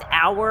just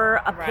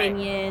our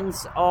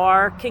opinions,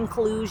 our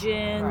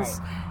conclusions.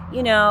 Right.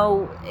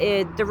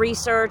 The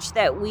research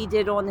that we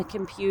did on the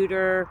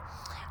computer.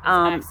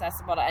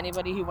 Accessible to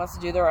anybody who wants to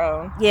do their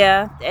own.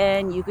 Yeah,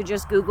 and you could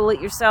just Google it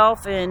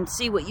yourself and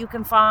see what you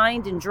can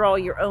find and draw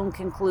your own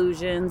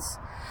conclusions.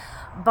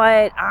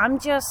 But I'm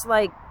just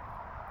like,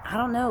 I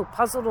don't know,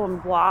 puzzled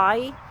on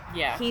why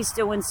he's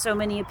doing so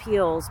many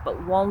appeals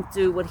but won't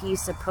do what he's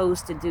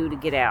supposed to do to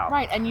get out.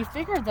 Right, and you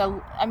figure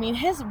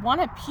his one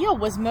appeal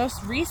was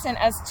most recent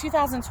as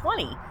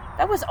 2020.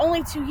 That was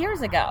only 2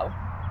 years ago.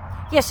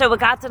 Yeah, so it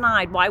got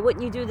denied. Why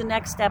wouldn't you do the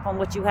next step on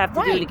what you have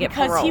to do to get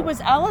parole? Because he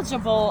was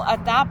eligible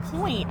at that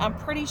point. I'm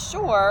pretty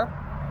sure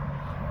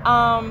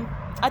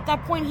at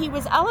that point he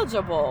was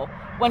eligible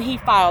when he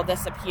filed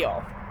this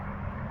appeal.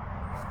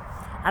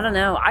 I don't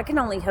know. I can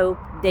only hope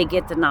they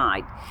get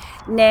denied.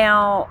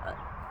 Now,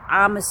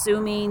 I'm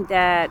assuming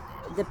that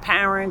the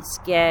parents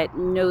get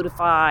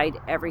notified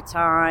every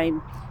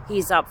time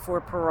he's up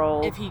for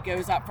parole. If he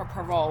goes up for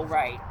parole,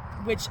 right.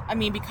 Which, I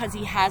mean, because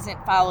he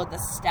hasn't followed the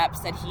steps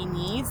that he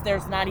needs,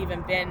 there's not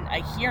even been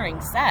a hearing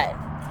set.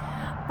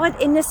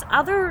 But in this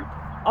other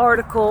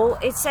article,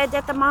 it said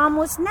that the mom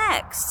was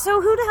next.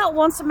 So who the hell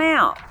wants him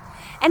out?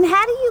 And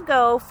how do you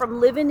go from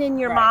living in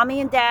your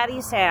mommy and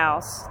daddy's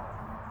house,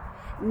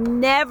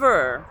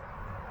 never,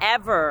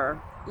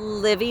 ever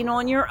living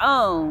on your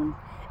own,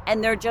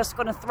 and they're just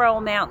going to throw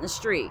him out in the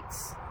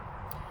streets?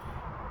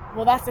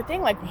 Well, that's the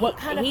thing. Like, what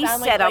kind of he's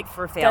family, set up like,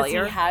 for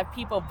failure? Does he have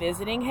people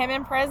visiting him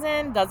in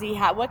prison? Does he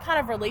have, what kind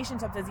of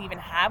relationship does he even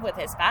have with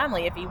his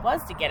family if he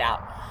was to get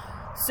out?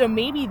 So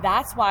maybe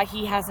that's why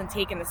he hasn't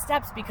taken the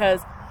steps,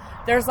 because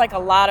there's like a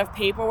lot of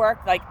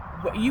paperwork. Like,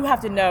 you have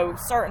to know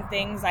certain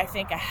things, I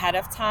think, ahead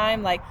of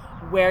time, like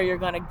where you're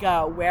going to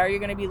go, where you're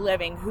going to be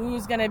living,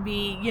 who's going to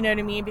be, you know what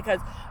I mean?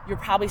 Because you're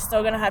probably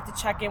still going to have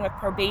to check in with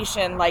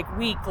probation like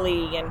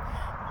weekly and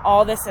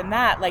all this and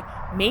that. Like,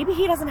 maybe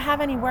he doesn't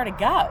have anywhere to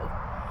go.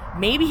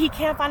 Maybe he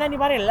can't find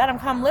anybody to let him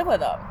come live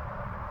with him.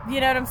 You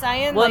know what I'm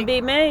saying? Wouldn't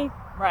be me.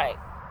 Right.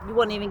 You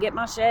wouldn't even get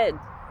my shed.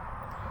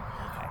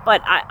 Okay.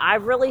 But I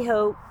really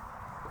hope.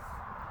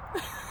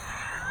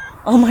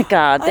 Oh my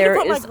God! I had to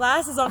put my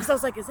glasses on because I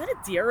was like, "Is that a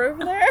deer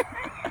over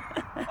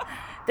there?"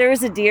 There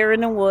is a deer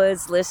in the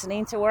woods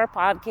listening to our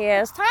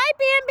podcast.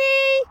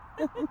 Hi,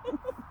 Bambi.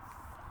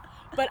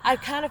 But I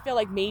kind of feel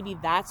like maybe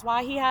that's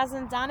why he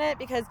hasn't done it,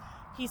 because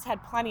he's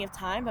had plenty of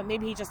time, but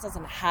maybe he just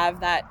doesn't have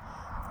that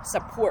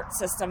support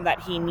system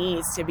that he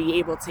needs to be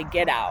able to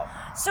get out.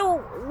 So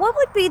what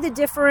would be the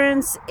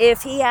difference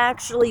if he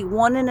actually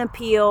won an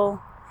appeal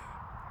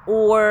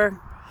or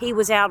he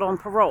was out on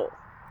parole?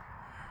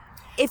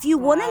 If you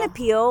won an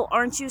appeal,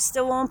 aren't you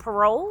still on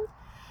parole?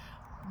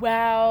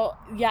 Well,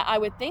 yeah, I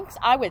would think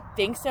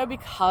so,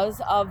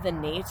 because of the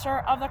nature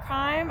of the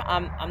crime.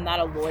 I'm not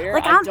a lawyer.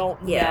 Like, I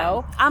don't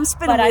know. I'm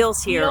spinning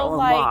wheels here on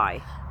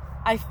why.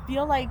 I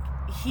feel like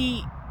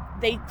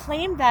they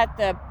claimed that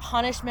the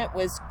punishment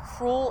was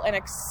cruel and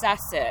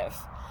excessive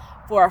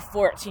for a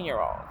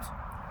 14-year-old.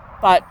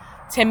 But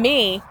to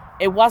me,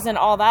 it wasn't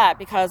all that,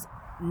 because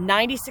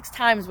 96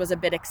 times was a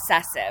bit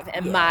excessive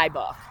in my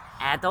book.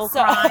 Adult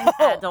crime,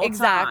 adult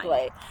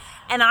exactly. time.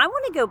 And I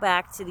want to go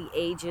back to the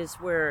ages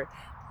where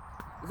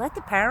let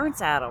the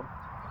parents at them.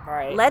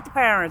 Right. Let the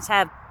parents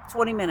have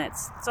 20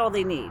 minutes. That's all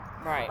they need.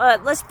 Right.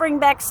 Let's bring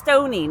back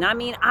stoning. I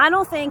mean, I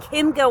don't think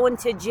him going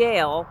to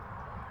jail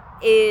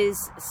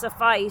is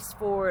suffice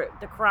for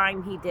the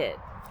crime he did.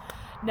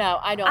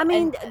 No, I don't. I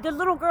mean, the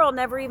little girl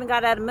never even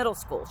got out of middle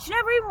school. She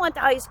never even went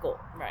to high school.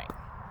 Right.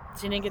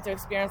 She didn't get to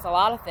experience a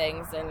lot of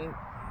things,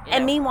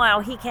 and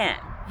meanwhile, he can.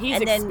 He's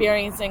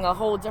experiencing a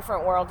whole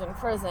different world in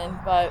prison,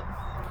 but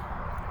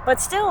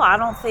still, I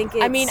don't think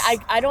it's... I mean,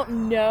 I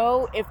don't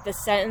know if the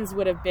sentence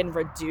would have been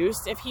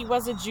reduced if he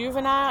was a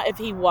juvenile,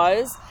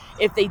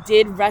 if they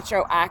did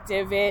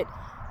retroactive it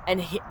and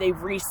they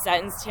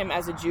resentenced him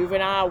as a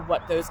juvenile,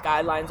 what those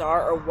guidelines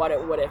are or what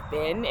it would have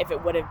been, if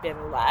it would have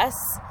been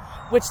less,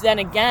 which then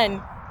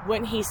again,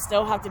 wouldn't he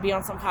still have to be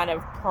on some kind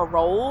of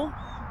parole?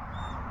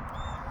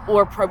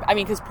 Or,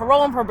 because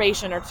parole and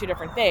probation are two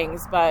different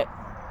things, but,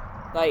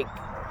 like,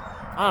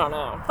 I don't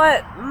know.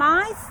 But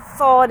my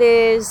thought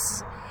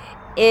is,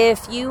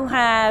 if you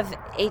have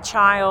a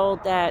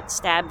child that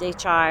stabbed a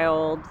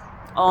child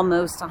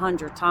almost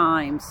 100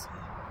 times,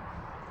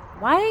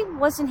 why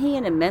wasn't he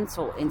in a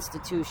mental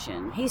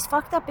institution? He's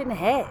fucked up in the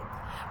head.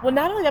 Well,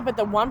 not only that, but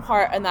the one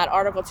part in that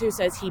article, too,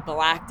 says he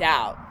blacked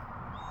out.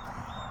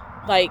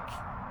 Like,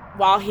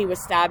 while he was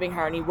stabbing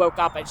her, and he woke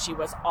up and she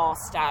was all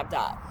stabbed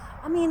up.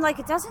 I mean, like,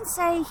 it doesn't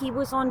say he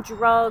was on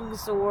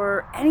drugs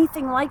or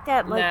anything like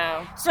that. Like,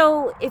 no.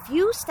 So, if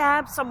you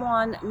stab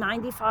someone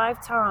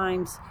 95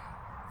 times,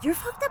 you're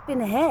fucked up in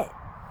the head.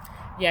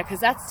 Yeah,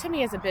 because that's, to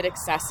me, is a bit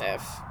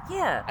excessive.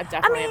 Yeah.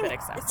 Definitely a bit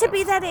excessive. To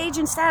be that age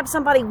and stab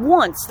somebody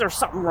once, there's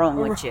something wrong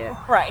with you.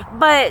 Right.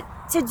 But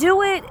to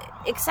do it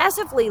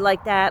excessively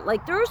like that,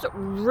 like, there's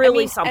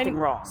really something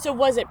wrong. So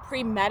was it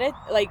premeditated?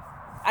 Like,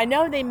 I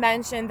know they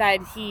mentioned that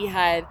he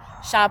had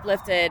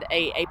shoplifted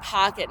a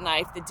pocket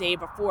knife the day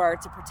before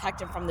to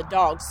protect him from the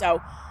dog.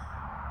 So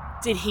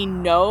did he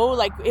know?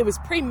 Like, it was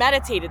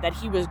premeditated that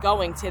he was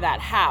going to that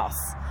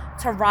house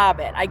to rob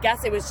it. I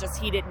guess it was just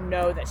he didn't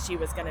know that she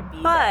was going to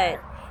be there.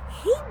 But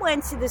he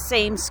went to the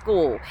same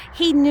school.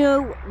 He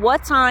knew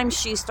what time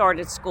she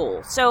started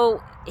school.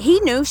 So he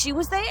knew she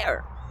was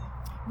there.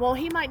 Well,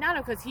 he might not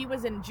have, because he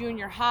was in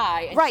junior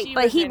high. And right,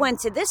 but he went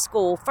to this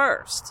school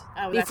first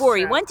before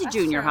he went to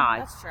junior high.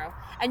 That's true.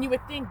 And you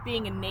would think,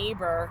 being a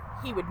neighbor,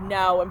 he would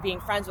know, and being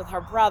friends with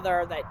her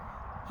brother, that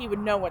he would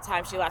know what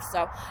time she left.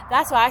 So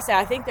that's why I said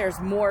I think there's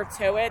more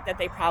to it that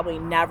they probably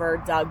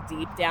never dug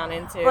deep down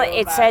into. But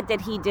it said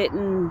that he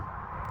didn't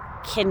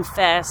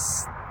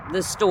confess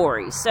the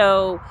story.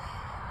 So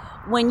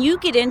when you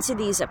get into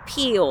these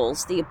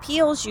appeals, the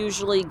appeals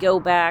usually go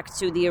back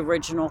to the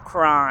original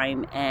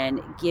crime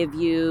and give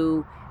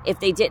you, if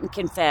they didn't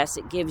confess,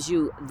 it gives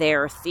you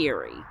their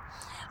theory.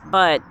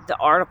 But the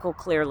article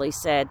clearly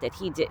said that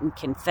he didn't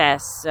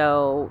confess,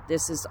 so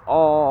this is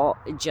all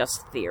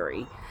just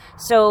theory.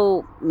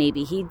 So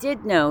maybe he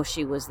did know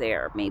she was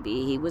there.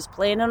 Maybe he was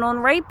planning on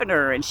raping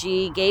her and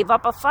she gave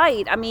up a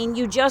fight. I mean,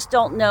 you just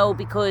don't know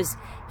because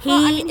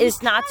he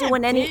is not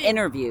doing any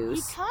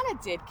interviews. He kind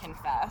of did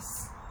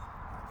confess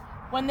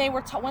when they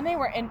were talking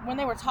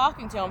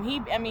to him.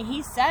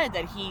 He said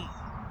that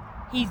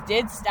he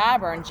did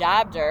stab her and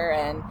jabbed her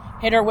and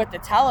hit her with the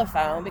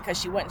telephone because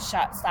she wouldn't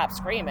stop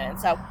screaming.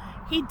 So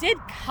he did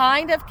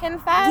kind of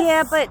confess.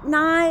 Yeah, but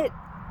not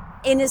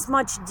in as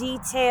much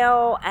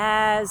detail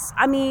as,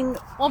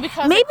 well,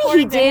 because maybe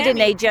he did and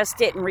they just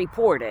didn't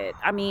report it.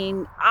 I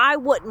mean, I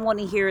wouldn't want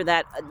to hear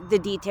the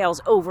details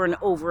over and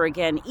over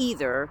again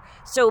either.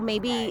 So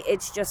maybe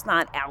it's just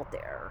not out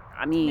there.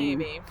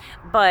 Maybe.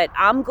 But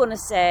I'm going to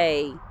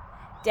say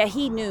that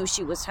he knew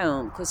she was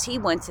home because he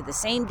went to the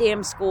same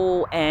damn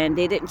school and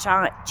they didn't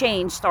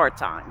change start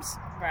times.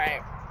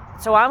 Right.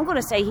 So I'm going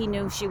to say he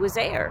knew she was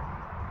there.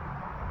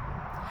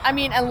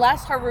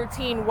 Unless her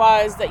routine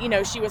was that,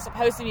 she was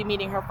supposed to be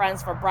meeting her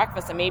friends for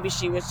breakfast and maybe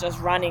she was just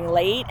running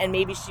late and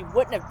maybe she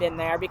wouldn't have been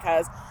there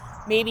because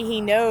maybe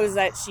he knows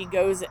that she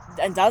goes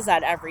and does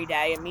that every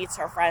day and meets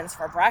her friends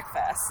for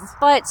breakfast.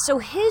 But so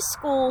his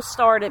school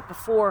started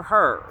before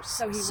hers.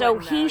 So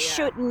he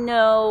shouldn't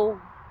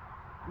know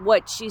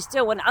what she's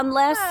doing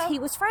unless he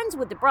was friends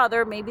with the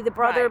brother. Maybe the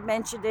brother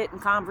mentioned it in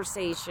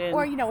conversation.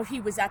 Or, if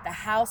he was at the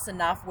house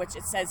enough, which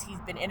it says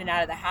he's been in and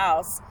out of the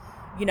house,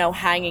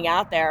 hanging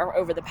out there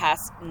over the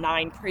past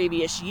 9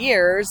 previous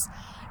years,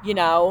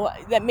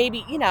 that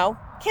maybe,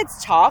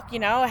 kids talk,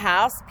 a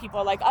house, people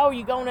are like, oh,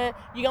 you going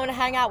to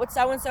hang out with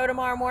so-and-so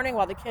tomorrow morning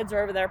while the kids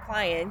are over there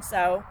playing.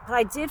 So, but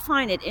I did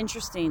find it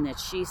interesting that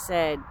she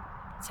said,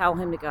 tell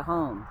him to go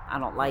home. I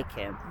don't like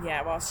him.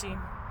 Yeah, well,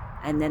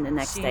 and then the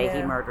next day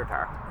he murdered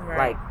her.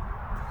 Right.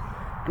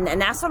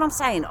 And that's what I'm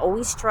saying.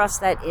 Always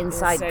trust that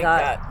inside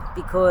gut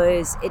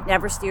because it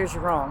never steers you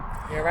wrong.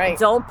 You're right.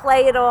 Don't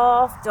play it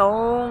off.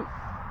 Don't,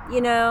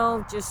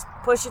 just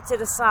push it to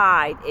the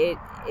side.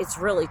 It's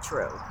really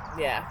true.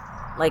 Yeah.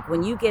 Like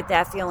when you get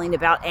that feeling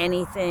about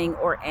anything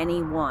or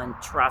anyone,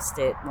 trust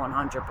it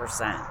 100%.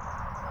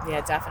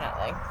 Yeah,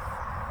 definitely.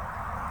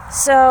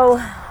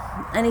 So,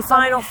 any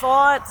final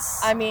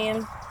thoughts?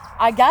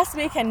 I guess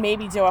we can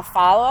maybe do a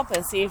follow-up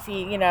and see if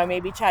he,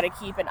 maybe try to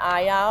keep an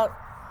eye out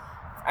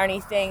for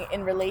anything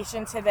in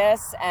relation to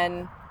this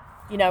and,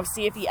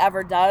 see if he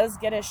ever does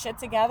get his shit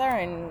together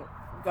and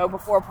go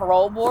before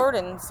parole board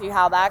and see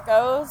how that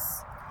goes.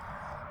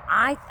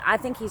 I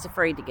think he's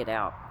afraid to get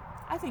out.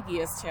 I think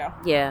he is too.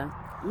 Yeah.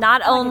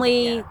 Not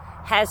only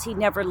has he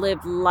never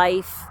lived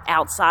life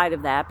outside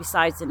of that,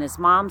 besides in his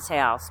mom's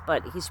house,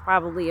 but he's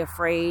probably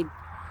afraid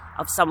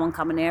of someone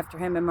coming after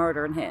him and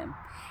murdering him.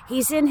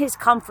 He's in his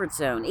comfort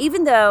zone,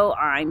 even though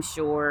I'm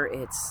sure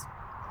it's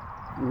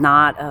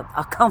not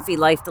a comfy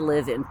life to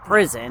live in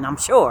prison, I'm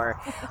sure.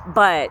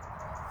 But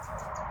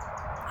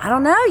I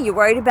don't know. You're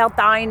worried about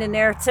dying in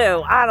there,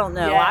 too. I don't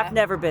know. Yeah. I've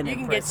never been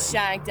in prison. You can get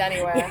shanked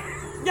anywhere.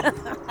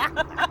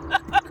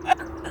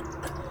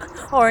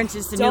 Orange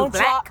is the new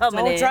black coming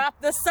in. Don't drop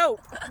the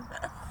soap.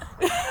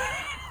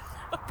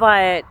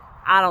 But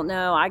I don't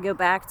know. I go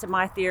back to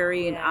my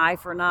theory, an eye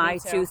for an eye,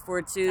 tooth for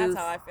a tooth. That's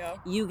how I feel.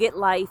 You get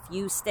life.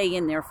 You stay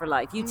in there for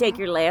life. You take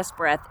your last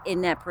breath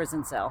in that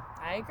prison cell.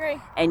 I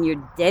agree. And your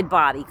dead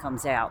body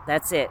comes out.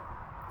 That's it.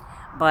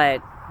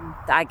 But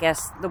I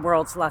guess the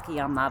world's lucky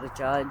I'm not a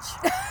judge.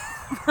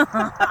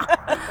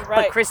 Right.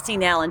 But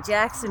Christine Allen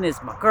Jackson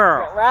is my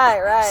girl.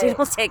 Right. She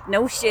don't take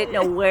no shit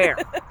nowhere.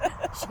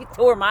 She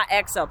tore my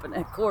ex up in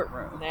that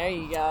courtroom. There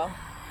you go.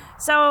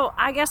 So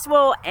I guess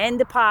we'll end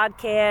the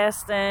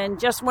podcast and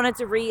just wanted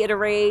to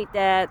reiterate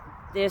that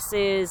this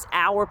is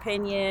our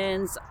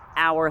opinions,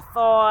 our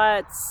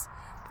thoughts,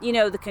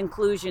 the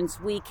conclusions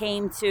we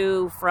came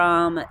to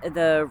from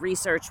the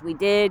research we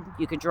did.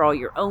 You could draw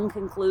your own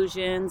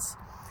conclusions.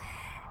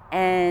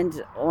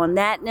 And on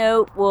that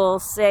note, we'll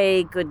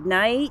say good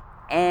night,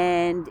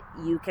 and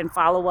you can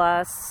follow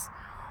us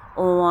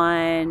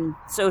on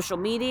social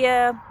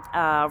media,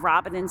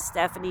 Robin and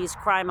Stephanie's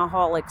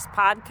Crimeaholics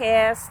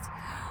Podcast.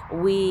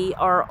 We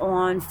are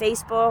on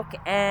Facebook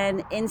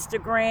and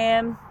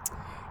Instagram,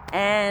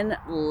 and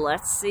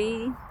let's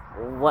see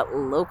what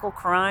local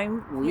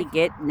crime we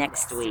get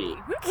next week.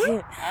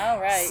 All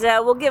right.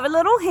 So we'll give a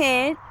little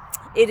hint.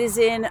 It is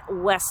in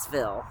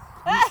Westville.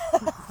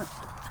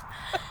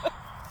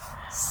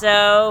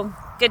 So,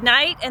 good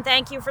night, and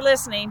thank you for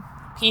listening.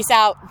 Peace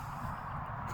out.